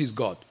 of course he's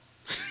God.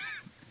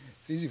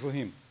 It's easy for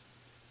him.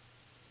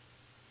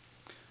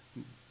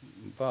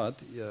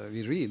 But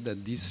we read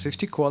that these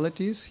 50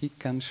 qualities he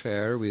can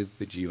share with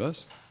the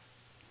jivas.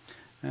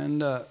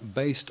 And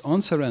based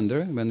on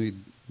surrender, when we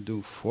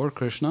do for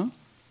Krishna,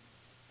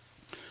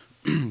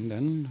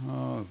 then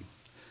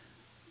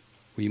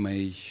we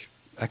may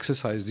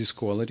exercise these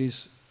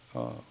qualities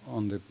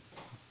on the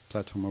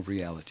platform of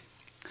reality.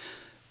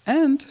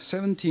 And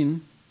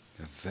 17,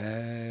 a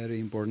very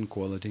important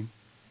quality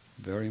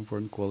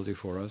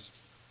for us.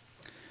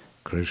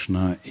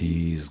 Krishna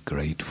is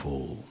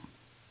grateful.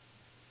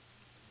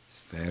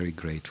 He's very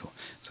grateful.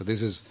 So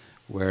this is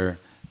where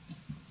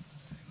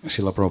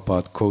Srila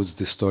Prabhupada quotes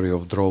the story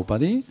of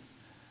Draupadi,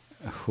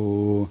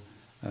 who,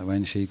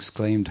 when she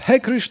exclaimed, "Hey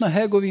Krishna,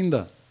 hey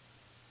Govinda,"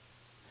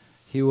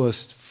 he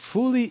was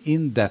fully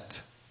in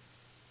debt.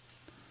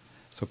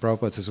 So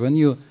Prabhupada says,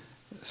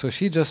 so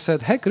she just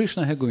said, "Hey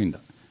Krishna, hey Govinda."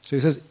 So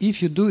he says,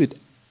 if you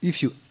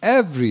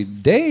every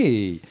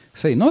day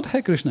say not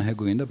Hey Krishna, Hey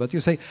Govinda, but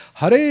you say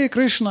Hare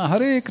Krishna,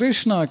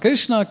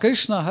 Krishna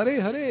Krishna,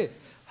 Hare Hare,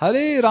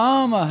 Hare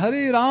Rama,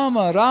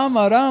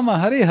 Rama Rama,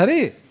 Hare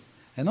Hare.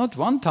 And not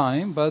one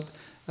time, but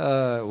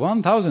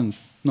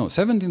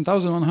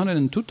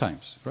 17,102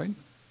 times, right?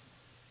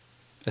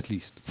 At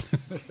least.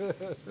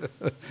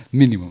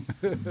 Minimum.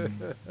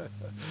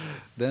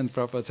 Then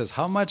Prabhupada says,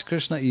 how much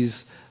Krishna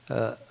is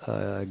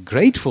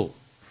grateful,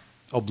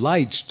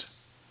 obliged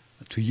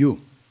to you.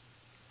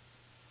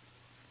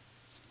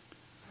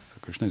 So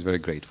Krishna is very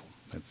grateful.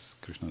 That's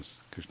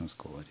Krishna's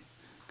quality.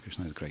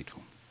 Krishna is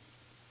grateful.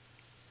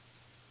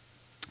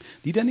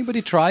 Did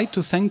anybody try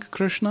to thank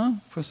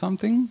Krishna for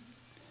something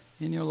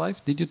in your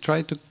life? Did you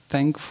try to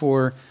thank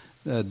for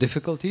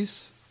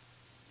difficulties?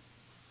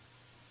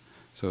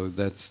 So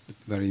that's a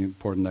very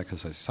important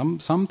exercise.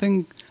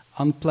 Something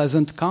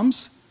unpleasant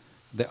comes,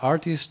 the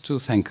art is to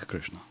thank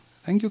Krishna.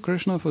 Thank you,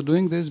 Krishna, for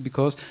doing this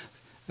because...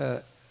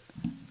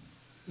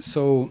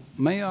 so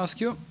may I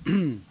ask you,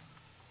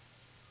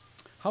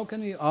 how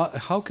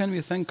can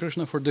we thank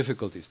Krishna for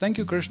difficulties? Thank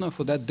you, Krishna,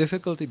 for that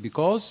difficulty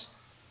because...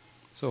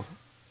 So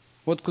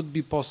what could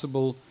be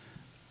possible?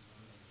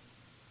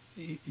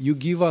 You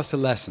give us a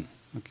lesson.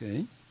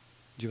 Okay.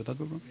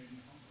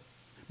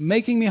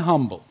 Making me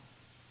humble.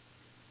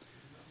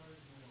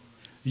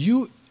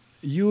 You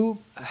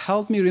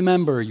help me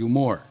remember you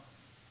more.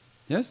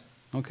 Yes?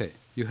 Okay.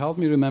 You help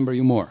me remember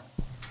you more.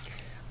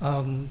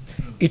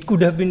 It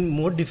could have been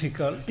more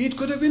difficult. It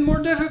could have been more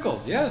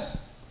difficult, yes.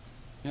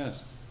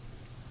 Yes.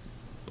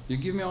 You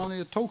give me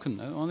only a token,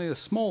 only a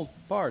small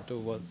part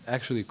of what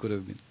actually could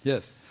have been.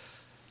 Yes.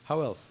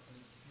 How else?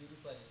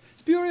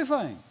 It's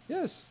purifying,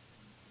 yes.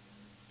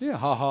 Yeah,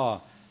 haha.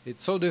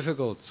 It's so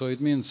difficult, so it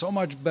means so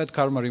much bad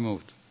karma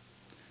removed.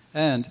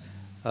 And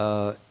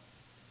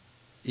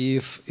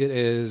if it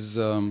is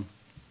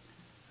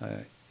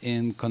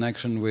in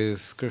connection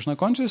with Krishna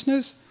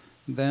consciousness,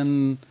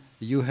 then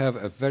you have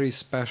a very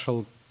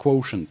special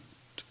quotient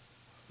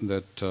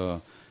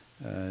that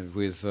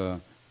with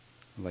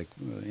like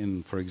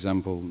in, for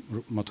example,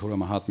 Mathura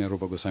Mahatmya,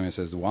 Rupa Goswami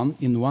says,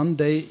 in one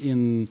day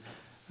in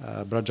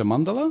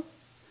Brajamandala,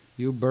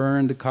 you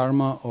burn the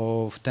karma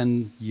of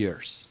 10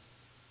 years.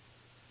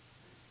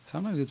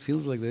 Sometimes it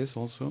feels like this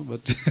also,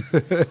 but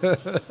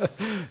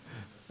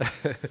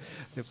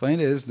the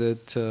point is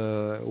that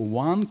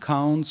one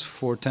counts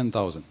for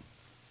 10,000.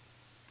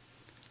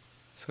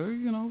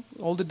 So,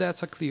 all the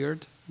debts are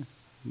cleared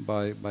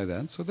by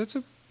that. So that's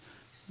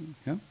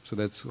so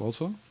that's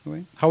also the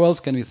way. How else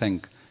can we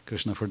thank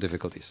Krishna for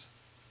difficulties?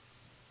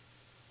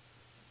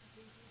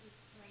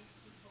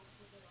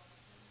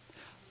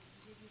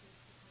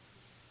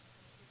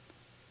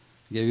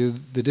 Gave you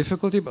the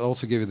difficulty, but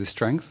also gave you the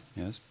strength.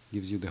 Yes,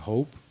 gives you the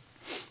hope.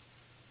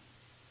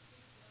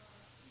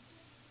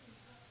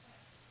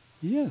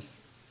 Yes,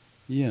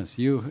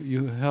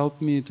 you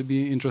help me to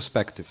be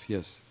introspective.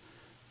 Yes,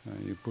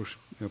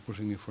 you're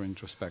pushing me for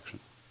introspection.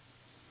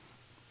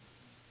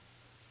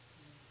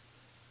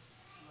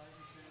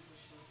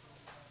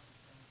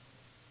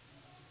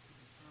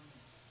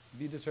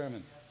 Be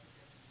determined.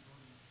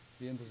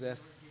 Be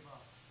enthusiastic.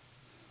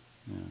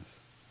 Yes.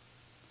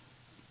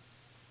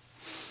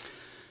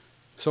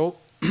 So,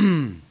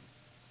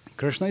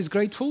 Krishna is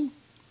grateful,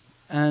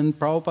 and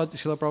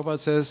Srila Prabhupada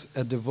says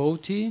a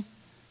devotee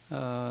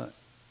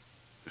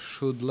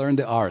should learn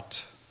the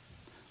art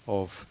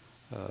of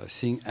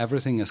seeing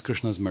everything as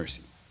Krishna's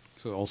mercy.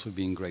 So also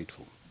being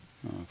grateful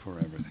for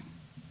everything.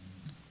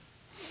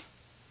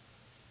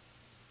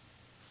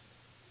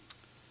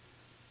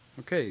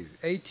 Okay,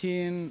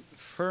 18,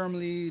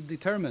 firmly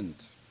determined.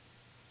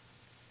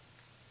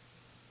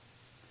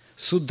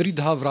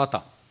 Sudridha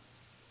Vrata.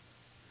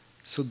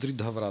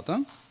 Sudridha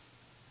Vrata.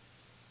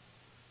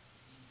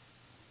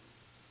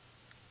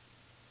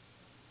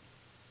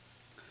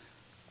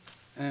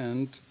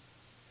 And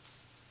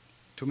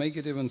to make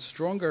it even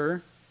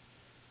stronger,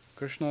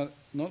 Krishna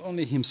not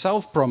only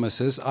himself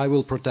promises, I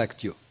will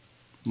protect you.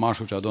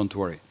 Mashucha, don't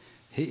worry.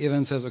 He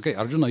even says, okay,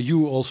 Arjuna,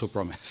 you also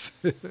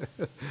promise.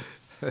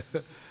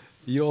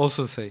 You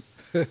also say.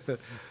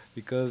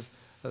 Because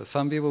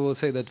some people will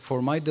say that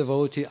for my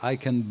devotee, I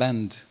can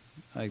bend,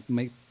 I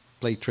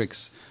play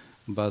tricks.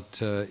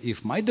 But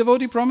if my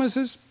devotee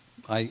promises,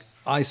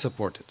 I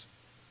support it.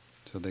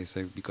 So they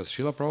say, because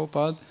Srila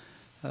Prabhupada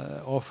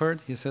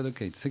offered, he said,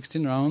 okay,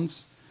 16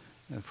 rounds,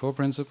 4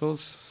 principles,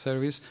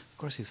 service. Of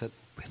course, he said,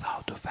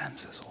 without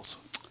offenses also.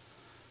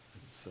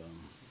 It's,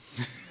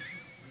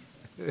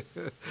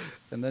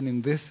 and then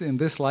in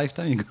this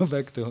lifetime, you go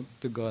back to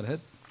Godhead.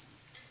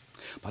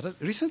 But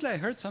recently I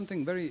heard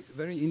something very,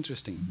 very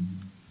interesting.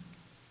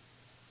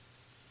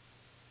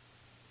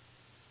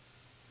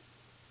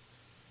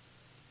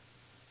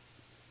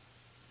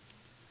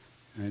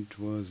 It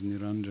was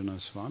Niranjana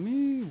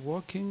Swami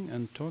walking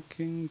and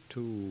talking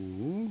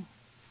to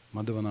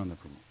Madhavananda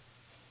Prabhu.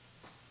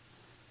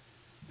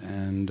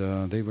 And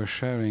they were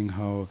sharing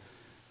how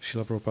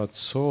Srila Prabhupada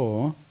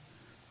saw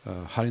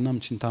Harinam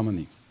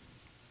Chintamani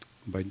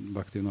by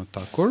Bhaktivinoda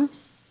Thakur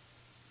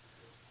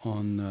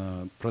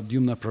on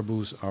Pradyumna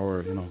Prabhu's,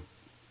 our,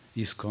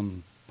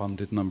 ISKCON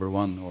Pandit number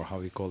 1, or how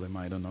we call him,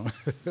 I don't know,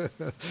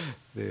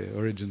 the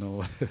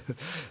original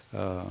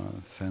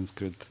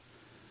Sanskrit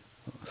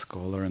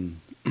scholar, and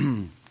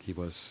he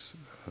was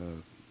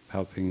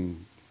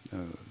helping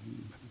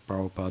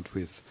Prabhupada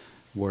with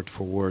word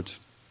for word,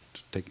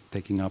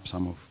 taking up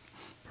some of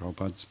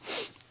Prabhupada's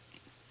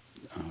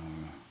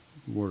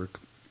work.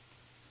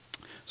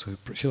 So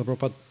Srila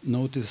Prabhupada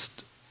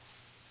noticed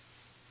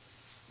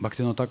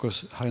Bhaktivinoda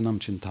Thakur's Harinam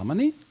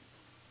Chintamani,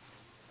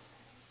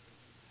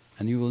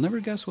 and you will never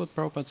guess what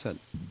Prabhupada said.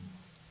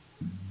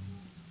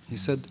 He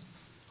said,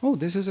 oh,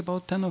 this is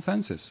about 10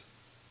 offenses.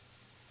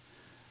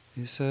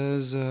 He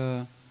says,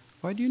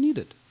 why do you need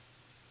it?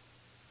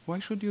 Why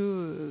should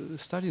you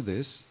study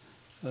this?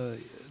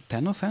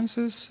 10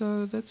 offenses,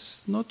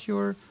 that's not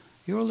you're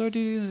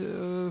already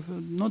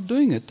not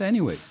doing it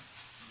anyway.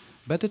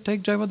 Better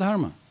take Jaiva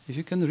Dharma. If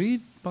you can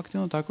read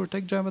Bhaktivinoda Thakur,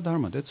 take Jaiva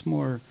Dharma. That's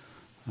more,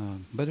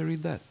 better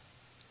read that.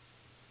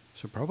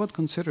 So Prabhupada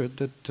considered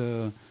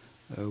that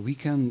we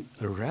can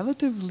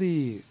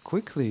relatively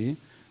quickly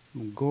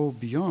go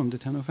beyond the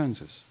 10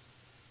 offenses.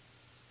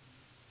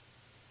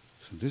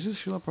 So this is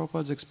Srila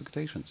Prabhupada's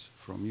expectations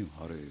from you,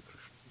 Hare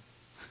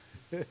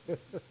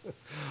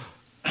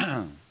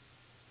Krishna.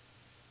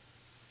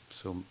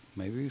 So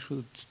maybe we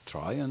should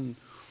try and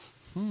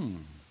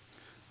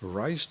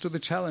rise to the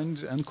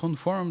challenge and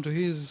conform to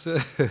his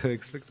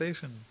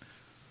expectation.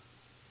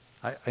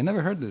 I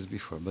never heard this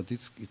before, but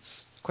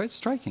it's quite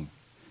striking.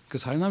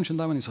 Because Harinam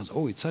Chintamani says,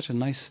 oh, it's such a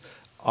nice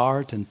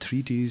art and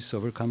treatise,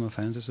 overcome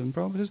offenses. And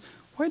Prabhupada says,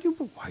 why do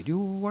you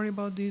worry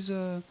about these?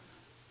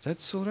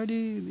 That's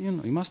already,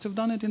 you must have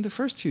done it in the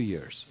first few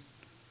years.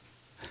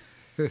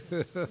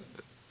 Ravindra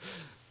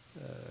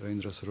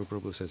Sarup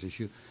Prabhu says, if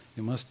you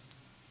must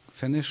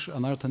finish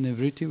Anartha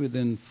Nivritti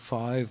within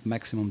 5,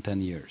 maximum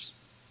 10 years.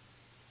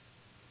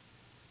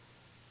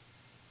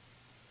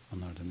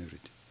 Anartha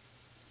Nivritti.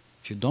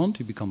 If you don't,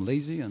 you become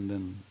lazy and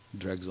then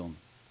drags on.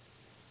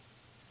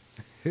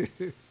 Hare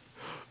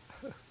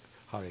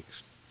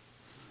Krishna.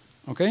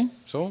 Okay,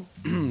 so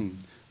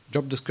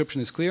job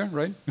description is clear,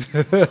 right?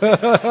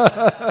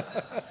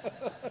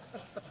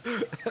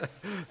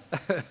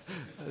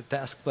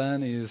 Task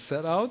plan is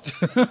set out.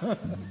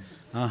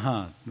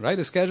 Write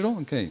a schedule.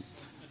 Okay,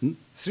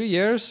 3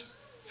 years,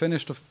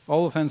 finished.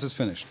 All offenses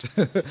finished.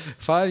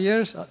 5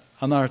 years,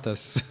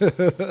 anarthas.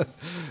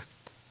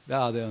 The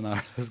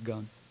anarthas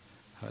gone.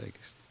 Hare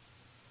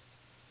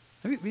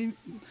Krishna. We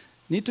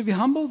need to be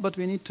humble, but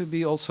we need to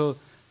be also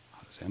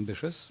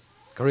ambitious,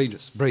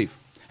 courageous, brave,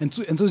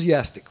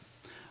 enthusiastic.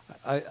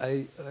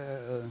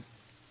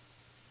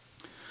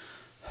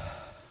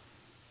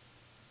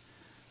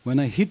 When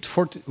I hit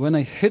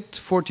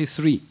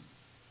 43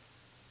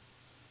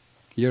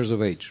 years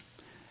of age,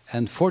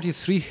 and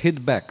 43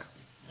 hit back,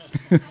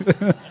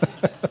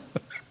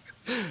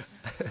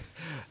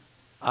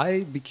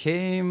 I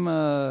became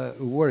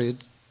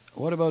worried.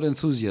 What about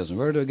enthusiasm?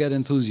 Where do I get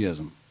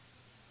enthusiasm?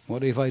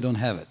 What if I don't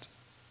have it?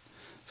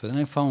 So then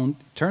I found,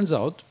 turns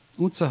out,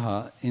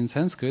 utsaha in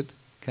Sanskrit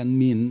can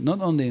mean not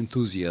only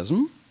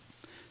enthusiasm,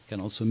 can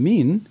also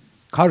mean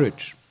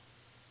courage.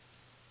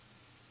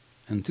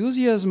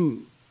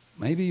 Enthusiasm,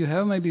 maybe you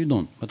have, maybe you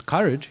don't, but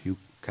courage you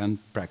can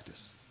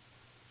practice.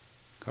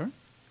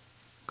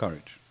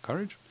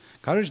 Courage.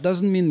 Courage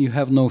doesn't mean you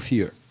have no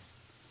fear.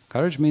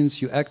 Courage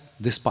means you act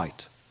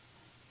despite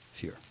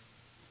fear.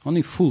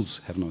 Only fools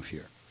have no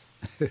fear.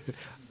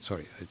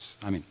 Sorry,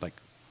 like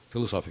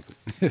philosophically.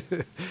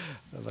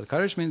 But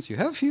courage means you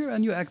have fear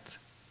and you act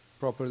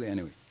properly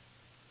anyway.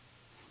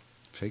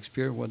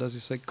 Shakespeare, what does he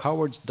say?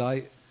 Cowards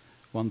die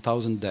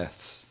 1,000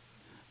 deaths,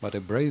 but a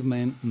brave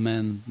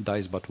man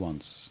dies but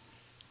once.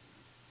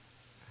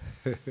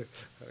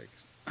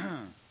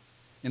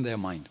 In their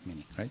mind,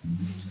 meaning, right?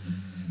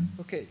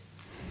 Okay.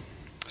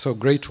 So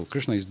grateful.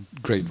 Krishna is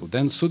grateful.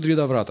 Then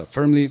Sudrida Vrata,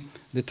 firmly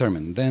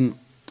determined. Then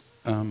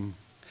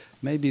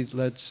maybe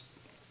let's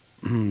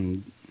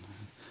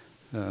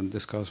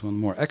discuss one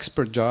more.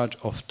 Expert judge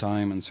of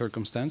time and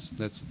circumstance.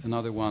 That's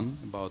another one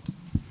about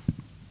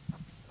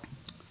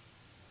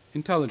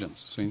intelligence.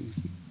 So in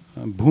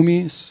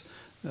Bhumi's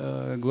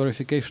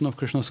glorification of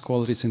Krishna's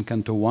qualities in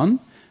Canto 1,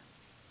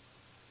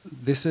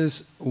 this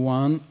is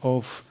one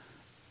of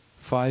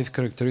 5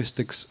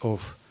 characteristics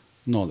of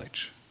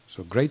knowledge.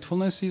 So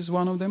gratefulness is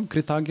one of them,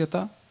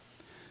 kritagyata,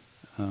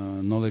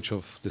 knowledge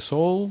of the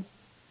soul,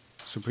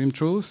 supreme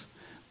truth.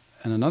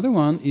 And another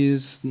one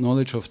is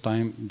knowledge of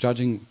time,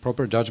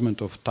 proper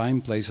judgment of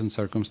time, place and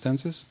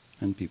circumstances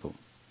and people.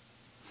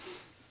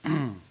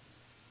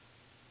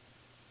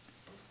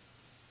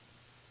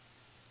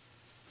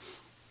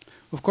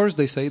 Of course,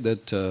 they say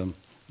that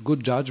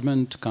good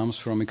judgment comes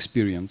from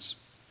experience.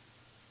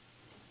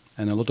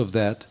 And a lot of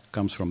that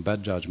comes from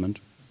bad judgment.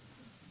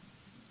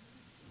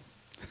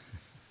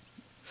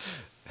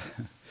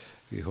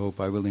 We hope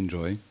I will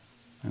enjoy.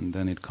 And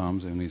then it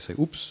comes and we say,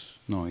 oops,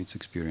 no, it's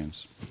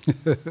experience.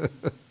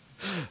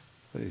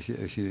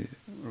 If you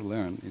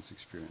learn, it's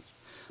experience.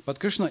 But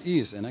Krishna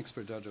is an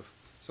expert judge of...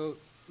 So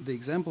the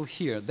example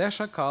here,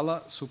 Desha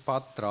Kala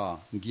Supatra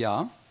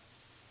Gya.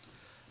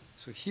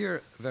 So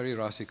here, very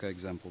Rasika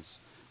examples.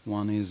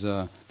 One is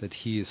that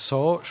he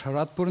saw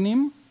Sharat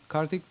Purnim,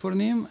 Kartik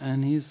Purnim,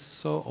 and he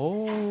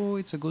saw,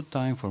 it's a good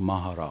time for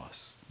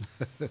Maharas.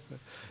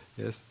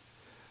 Yes?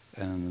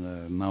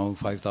 And now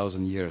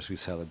 5,000 years we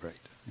celebrate.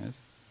 Yes?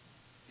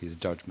 His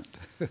judgment.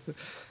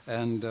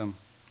 And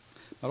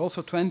but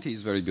also 20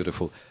 is very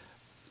beautiful.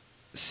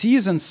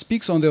 Sees and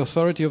speaks on the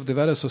authority of the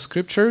Vedas of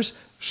scriptures,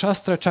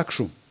 Shastra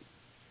Chakshu.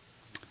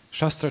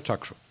 Shastra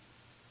Chakshu.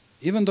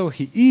 Even though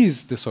he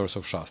is the source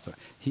of Shastra,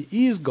 he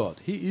is God,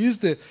 he is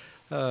the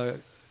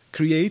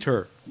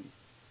creator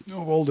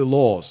of all the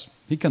laws.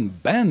 He can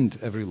bend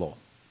every law.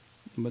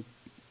 But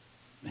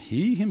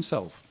he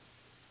himself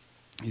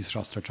is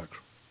Shastra Chakshu.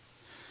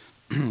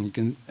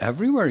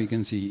 Everywhere you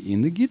can see,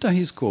 in the Gita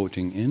he's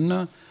quoting, in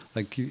the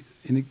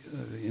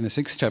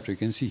 6th chapter you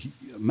can see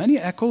many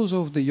echoes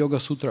of the Yoga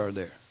Sutra are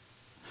there.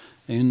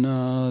 In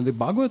the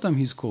Bhagavatam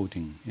he's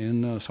quoting,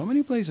 in so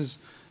many places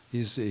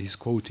he's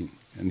quoting,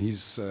 and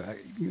he's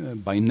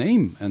by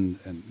name and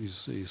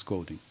he's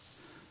quoting.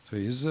 So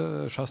he's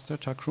Shastra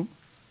Chakshu. You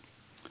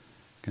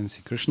can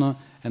see Krishna,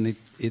 and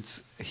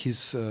it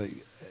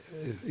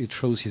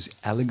shows his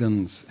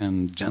elegance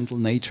and gentle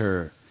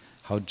nature,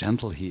 how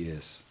gentle he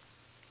is.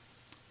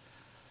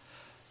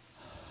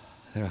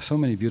 There are so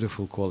many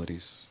beautiful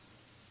qualities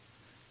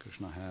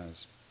Krishna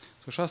has.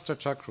 So Shastra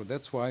Chakra,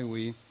 that's why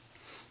we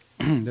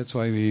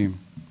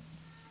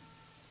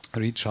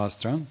read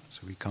Shastra,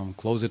 so we come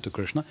closer to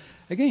Krishna.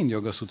 Again,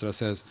 Yoga Sutra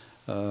says,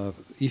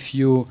 if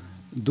you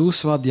do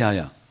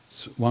Svadhyaya,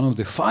 it's one of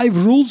the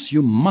 5 rules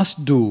you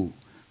must do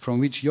from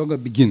which yoga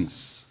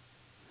begins.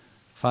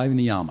 5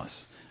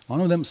 niyamas.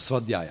 One of them,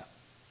 Svadhyaya.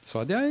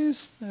 Svadhyaya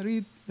is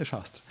read the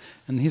Shastra.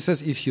 And he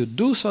says, if you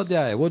do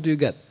Svadhyaya, what do you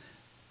get?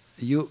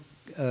 you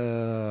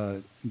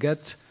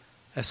get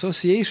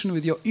association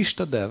with your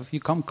Ishtadev, you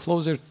come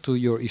closer to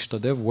your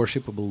Ishtadev,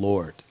 worshipable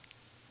Lord.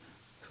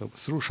 So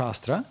through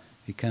Shastra,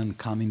 you can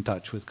come in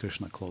touch with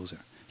Krishna closer.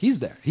 He's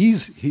there. He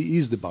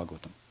is the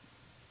Bhagavatam.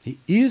 He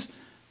is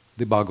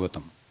the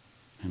Bhagavatam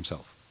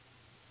himself.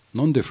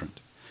 Non-different.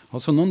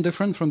 Also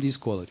non-different from these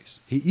qualities.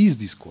 He is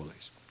these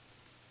qualities.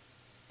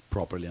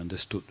 Properly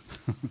understood.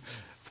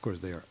 Of course,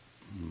 they are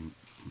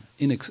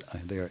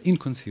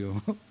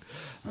inconceivable.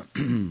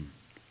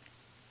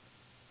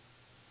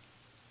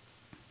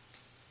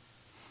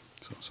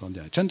 So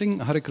Swadhyaya. Chanting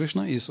Hare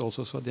Krishna is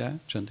also Swadhyaya.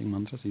 Chanting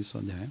mantras is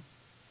Swadhyaya.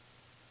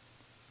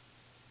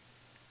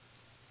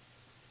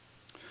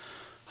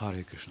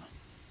 Hare Krishna.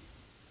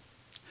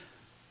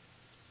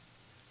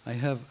 I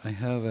have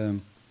a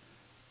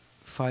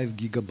 5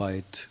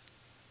 gigabyte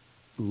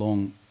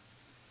long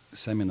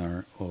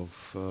seminar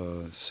of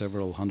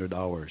several hundred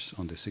hours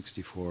on the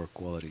 64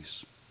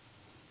 qualities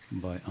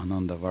by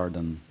Ananda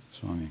Vardhan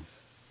Swami.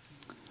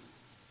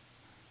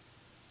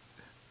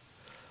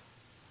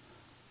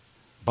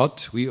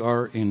 But we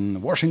are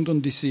in Washington,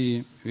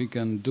 D.C. We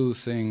can do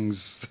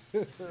things.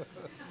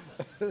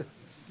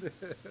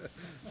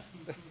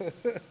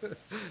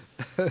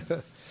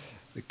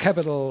 The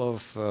capital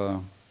of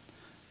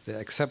the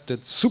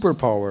accepted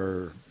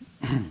superpower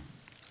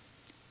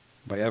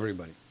by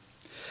everybody.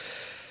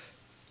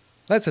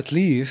 Let's at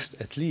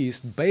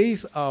least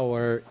bathe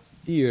our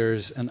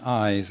ears and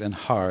eyes and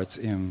hearts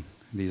in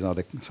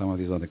some of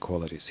these other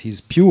qualities. He's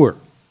pure,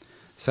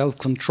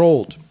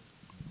 self-controlled,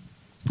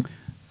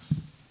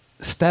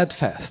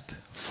 steadfast,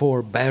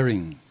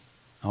 forbearing,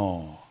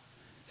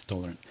 he's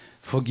tolerant,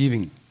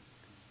 forgiving,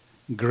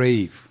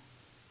 grave.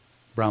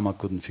 Brahma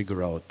couldn't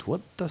figure out,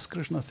 what does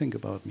Krishna think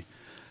about me?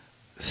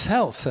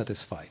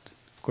 Self-satisfied.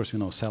 Of course, we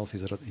know his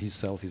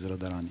self is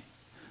Radharani.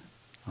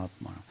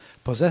 Atma.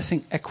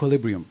 Possessing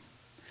equilibrium.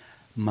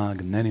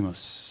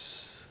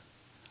 Magnanimous.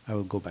 I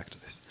will go back to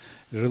this.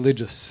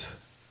 Religious,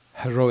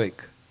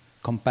 heroic,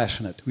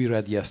 compassionate. We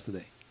read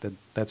yesterday.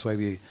 That's why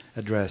we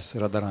address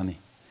Radharani.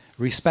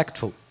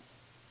 Respectful,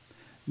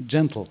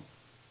 gentle,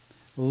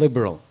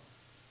 liberal,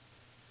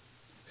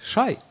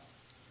 shy.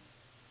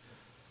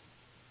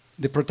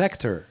 The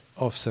protector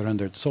of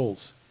surrendered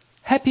souls.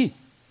 Happy.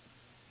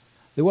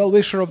 The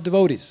well-wisher of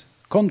devotees.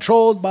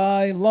 Controlled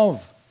by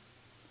love.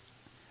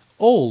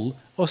 All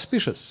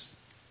auspicious.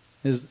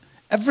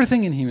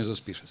 Everything in him is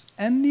auspicious.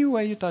 Any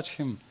way you touch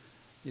him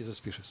is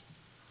auspicious.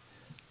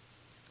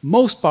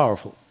 Most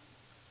powerful.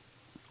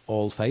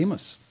 All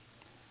famous.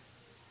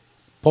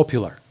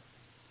 Popular.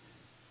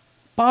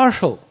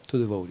 Partial to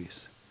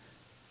devotees.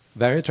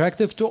 Very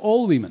attractive to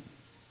all women.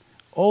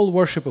 All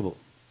worshipable.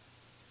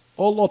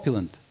 All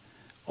opulent.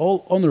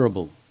 All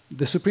honorable.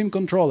 The supreme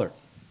controller.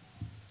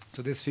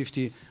 So this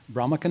 50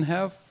 Brahma can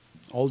have.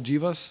 All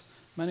jivas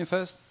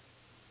manifest.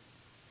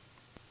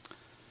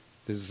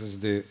 This is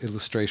the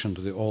illustration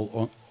to the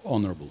all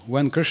honorable.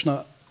 When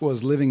Krishna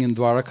was living in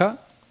Dwaraka,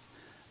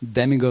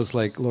 demigods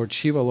like Lord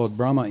Shiva, Lord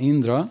Brahma,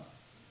 Indra,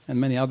 and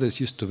many others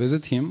used to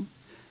visit him.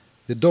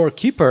 The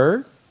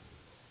doorkeeper,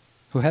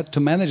 who had to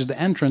manage the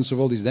entrance of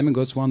all these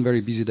demigods, one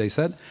very busy day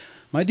said,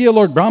 "My dear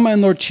Lord Brahma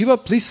and Lord Shiva,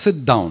 please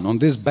sit down on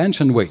this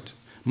bench and wait.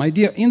 My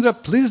dear Indra,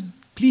 please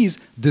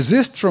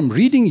desist from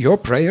reading your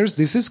prayers.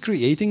 This is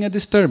creating a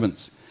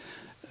disturbance.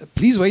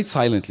 Please wait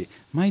silently.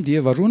 My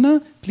dear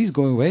Varuna, please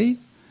go away.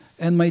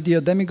 And my dear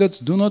demigods,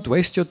 do not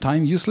waste your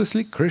time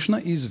uselessly. Krishna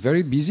is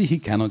very busy, he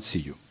cannot see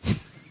you."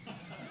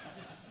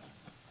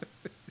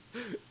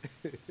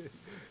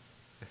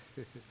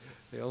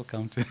 They all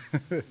come to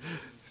Sri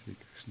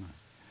Krishna.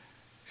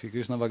 Sri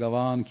Krishna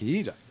Bhagavan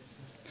ki jai.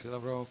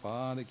 Srila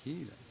Prabhupada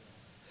ki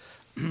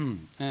jai.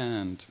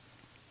 And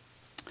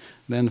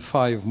then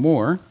 5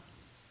 more.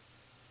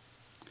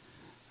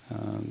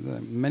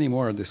 Many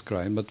more are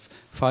described, but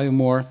 5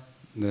 more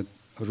that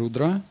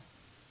Rudra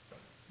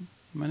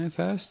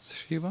manifests,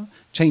 Shiva,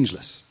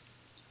 changeless,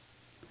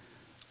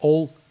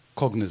 all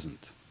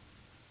cognizant,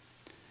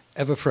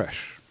 ever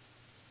fresh,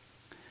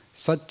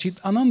 Satchit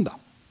Ananda,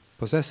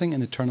 possessing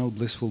an eternal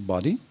blissful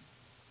body.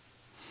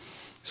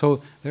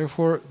 So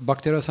therefore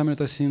Bhakti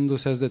Rasamrita Sindhu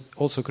says that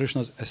also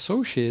Krishna's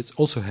associates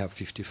also have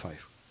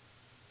 55.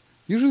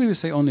 Usually we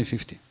say only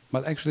 50,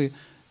 but actually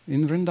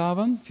in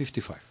Vrindavan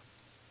 55.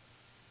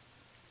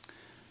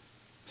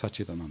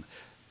 Satchit Ananda,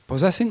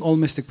 possessing all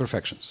mystic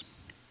perfections.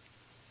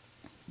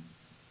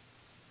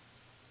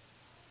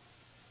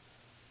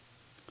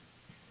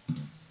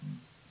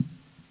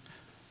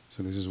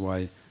 So this is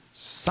why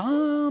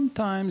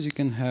sometimes you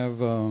can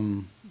have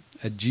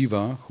a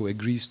jiva who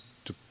agrees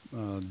to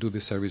do the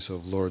service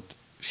of Lord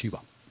Shiva.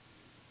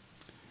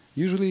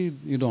 Usually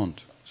you don't.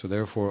 So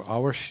therefore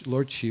our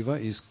Lord Shiva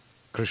is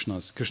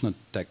Krishna's. Krishna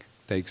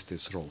takes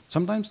this role.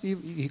 Sometimes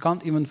he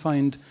can't even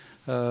find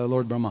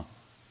Lord Brahma.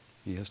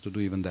 He has to do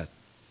even that.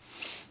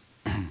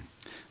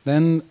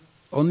 Then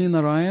only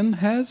Narayan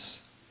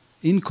has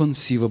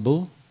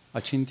inconceivable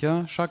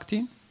Achintya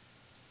Shakti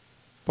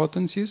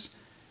potencies.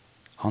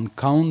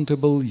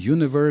 Uncountable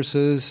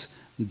universes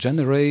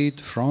generate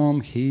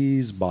from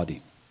his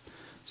body.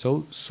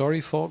 So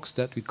sorry, folks,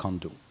 that we can't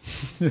do.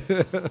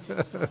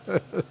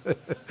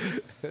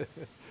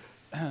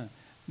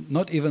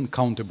 Not even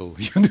countable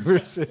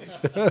universes,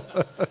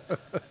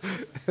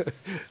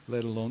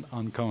 let alone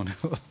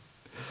uncountable.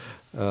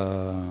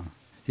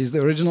 He's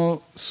the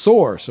original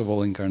source of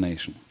all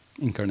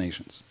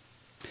incarnations.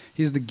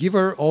 He's the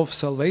giver of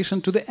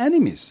salvation to the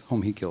enemies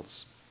whom he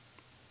kills.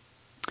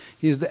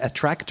 He is the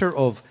attractor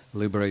of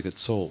liberated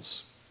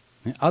souls.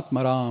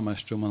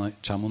 Atmaramas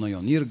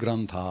chamunayo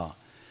nirgrantha.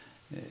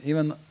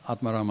 Even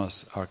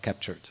Atmaramas are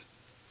captured.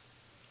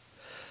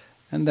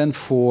 And then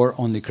 4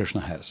 only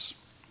Krishna has.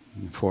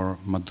 4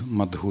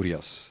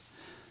 madhuryas.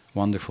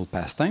 Wonderful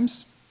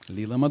pastimes.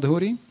 Lila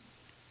Madhuri.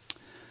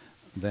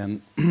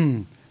 Then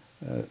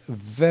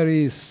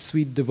very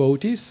sweet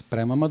devotees.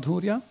 Prema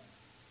Madhurya.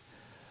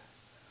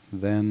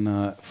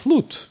 Then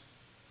flute.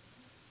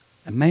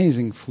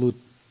 Amazing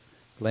flute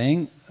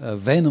playing.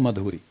 Venu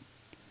Madhuri.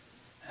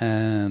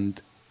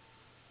 And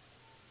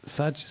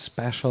such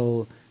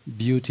special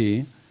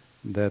beauty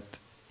that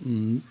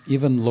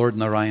even Lord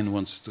Narayan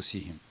wants to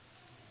see him.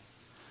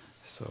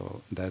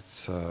 So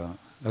that's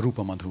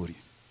Rupa Madhuri.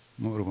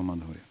 Rupa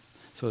Madhuri.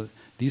 So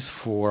these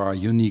 4 are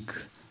unique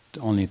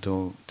only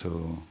to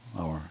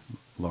our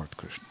Lord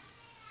Krishna.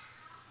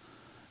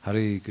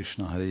 Hare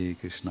Krishna,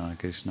 Krishna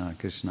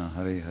Krishna,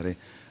 Hare Hare,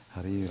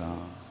 Hare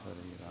Ram,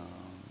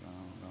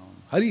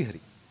 Hare Hare.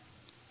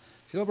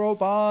 Srila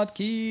Prabhupada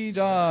ki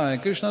jai,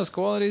 Krishna's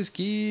qualities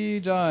ki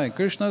jai,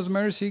 Krishna's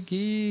mercy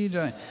ki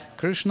jai,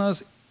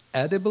 Krishna's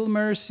edible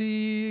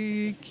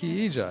mercy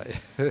ki jai.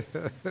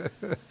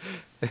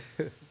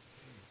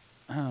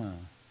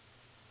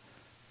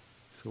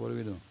 So what do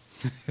we do?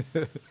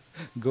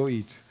 Go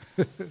eat.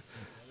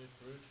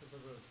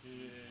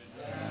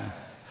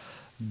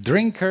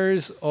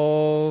 Drinkers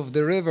of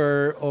the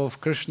river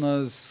of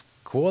Krishna's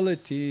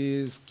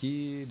qualities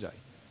ki jai.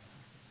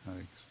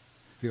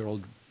 We are all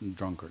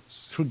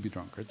drunkards, should be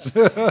drunkards,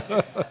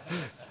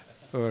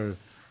 or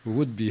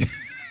would be,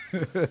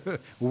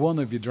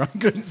 wanna be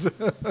drunkards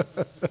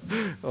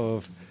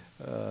of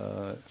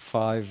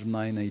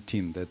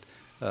 5.9.18. That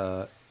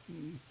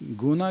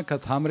guna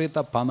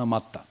kathamrita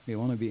panamatta. We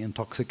want to be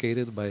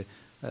intoxicated by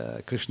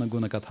Krishna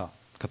guna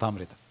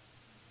kathamrita.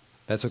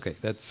 That's okay.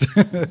 That's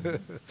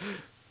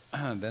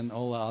then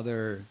all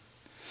other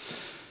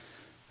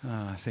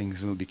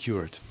things will be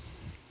cured.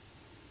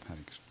 Hare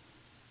Krishna.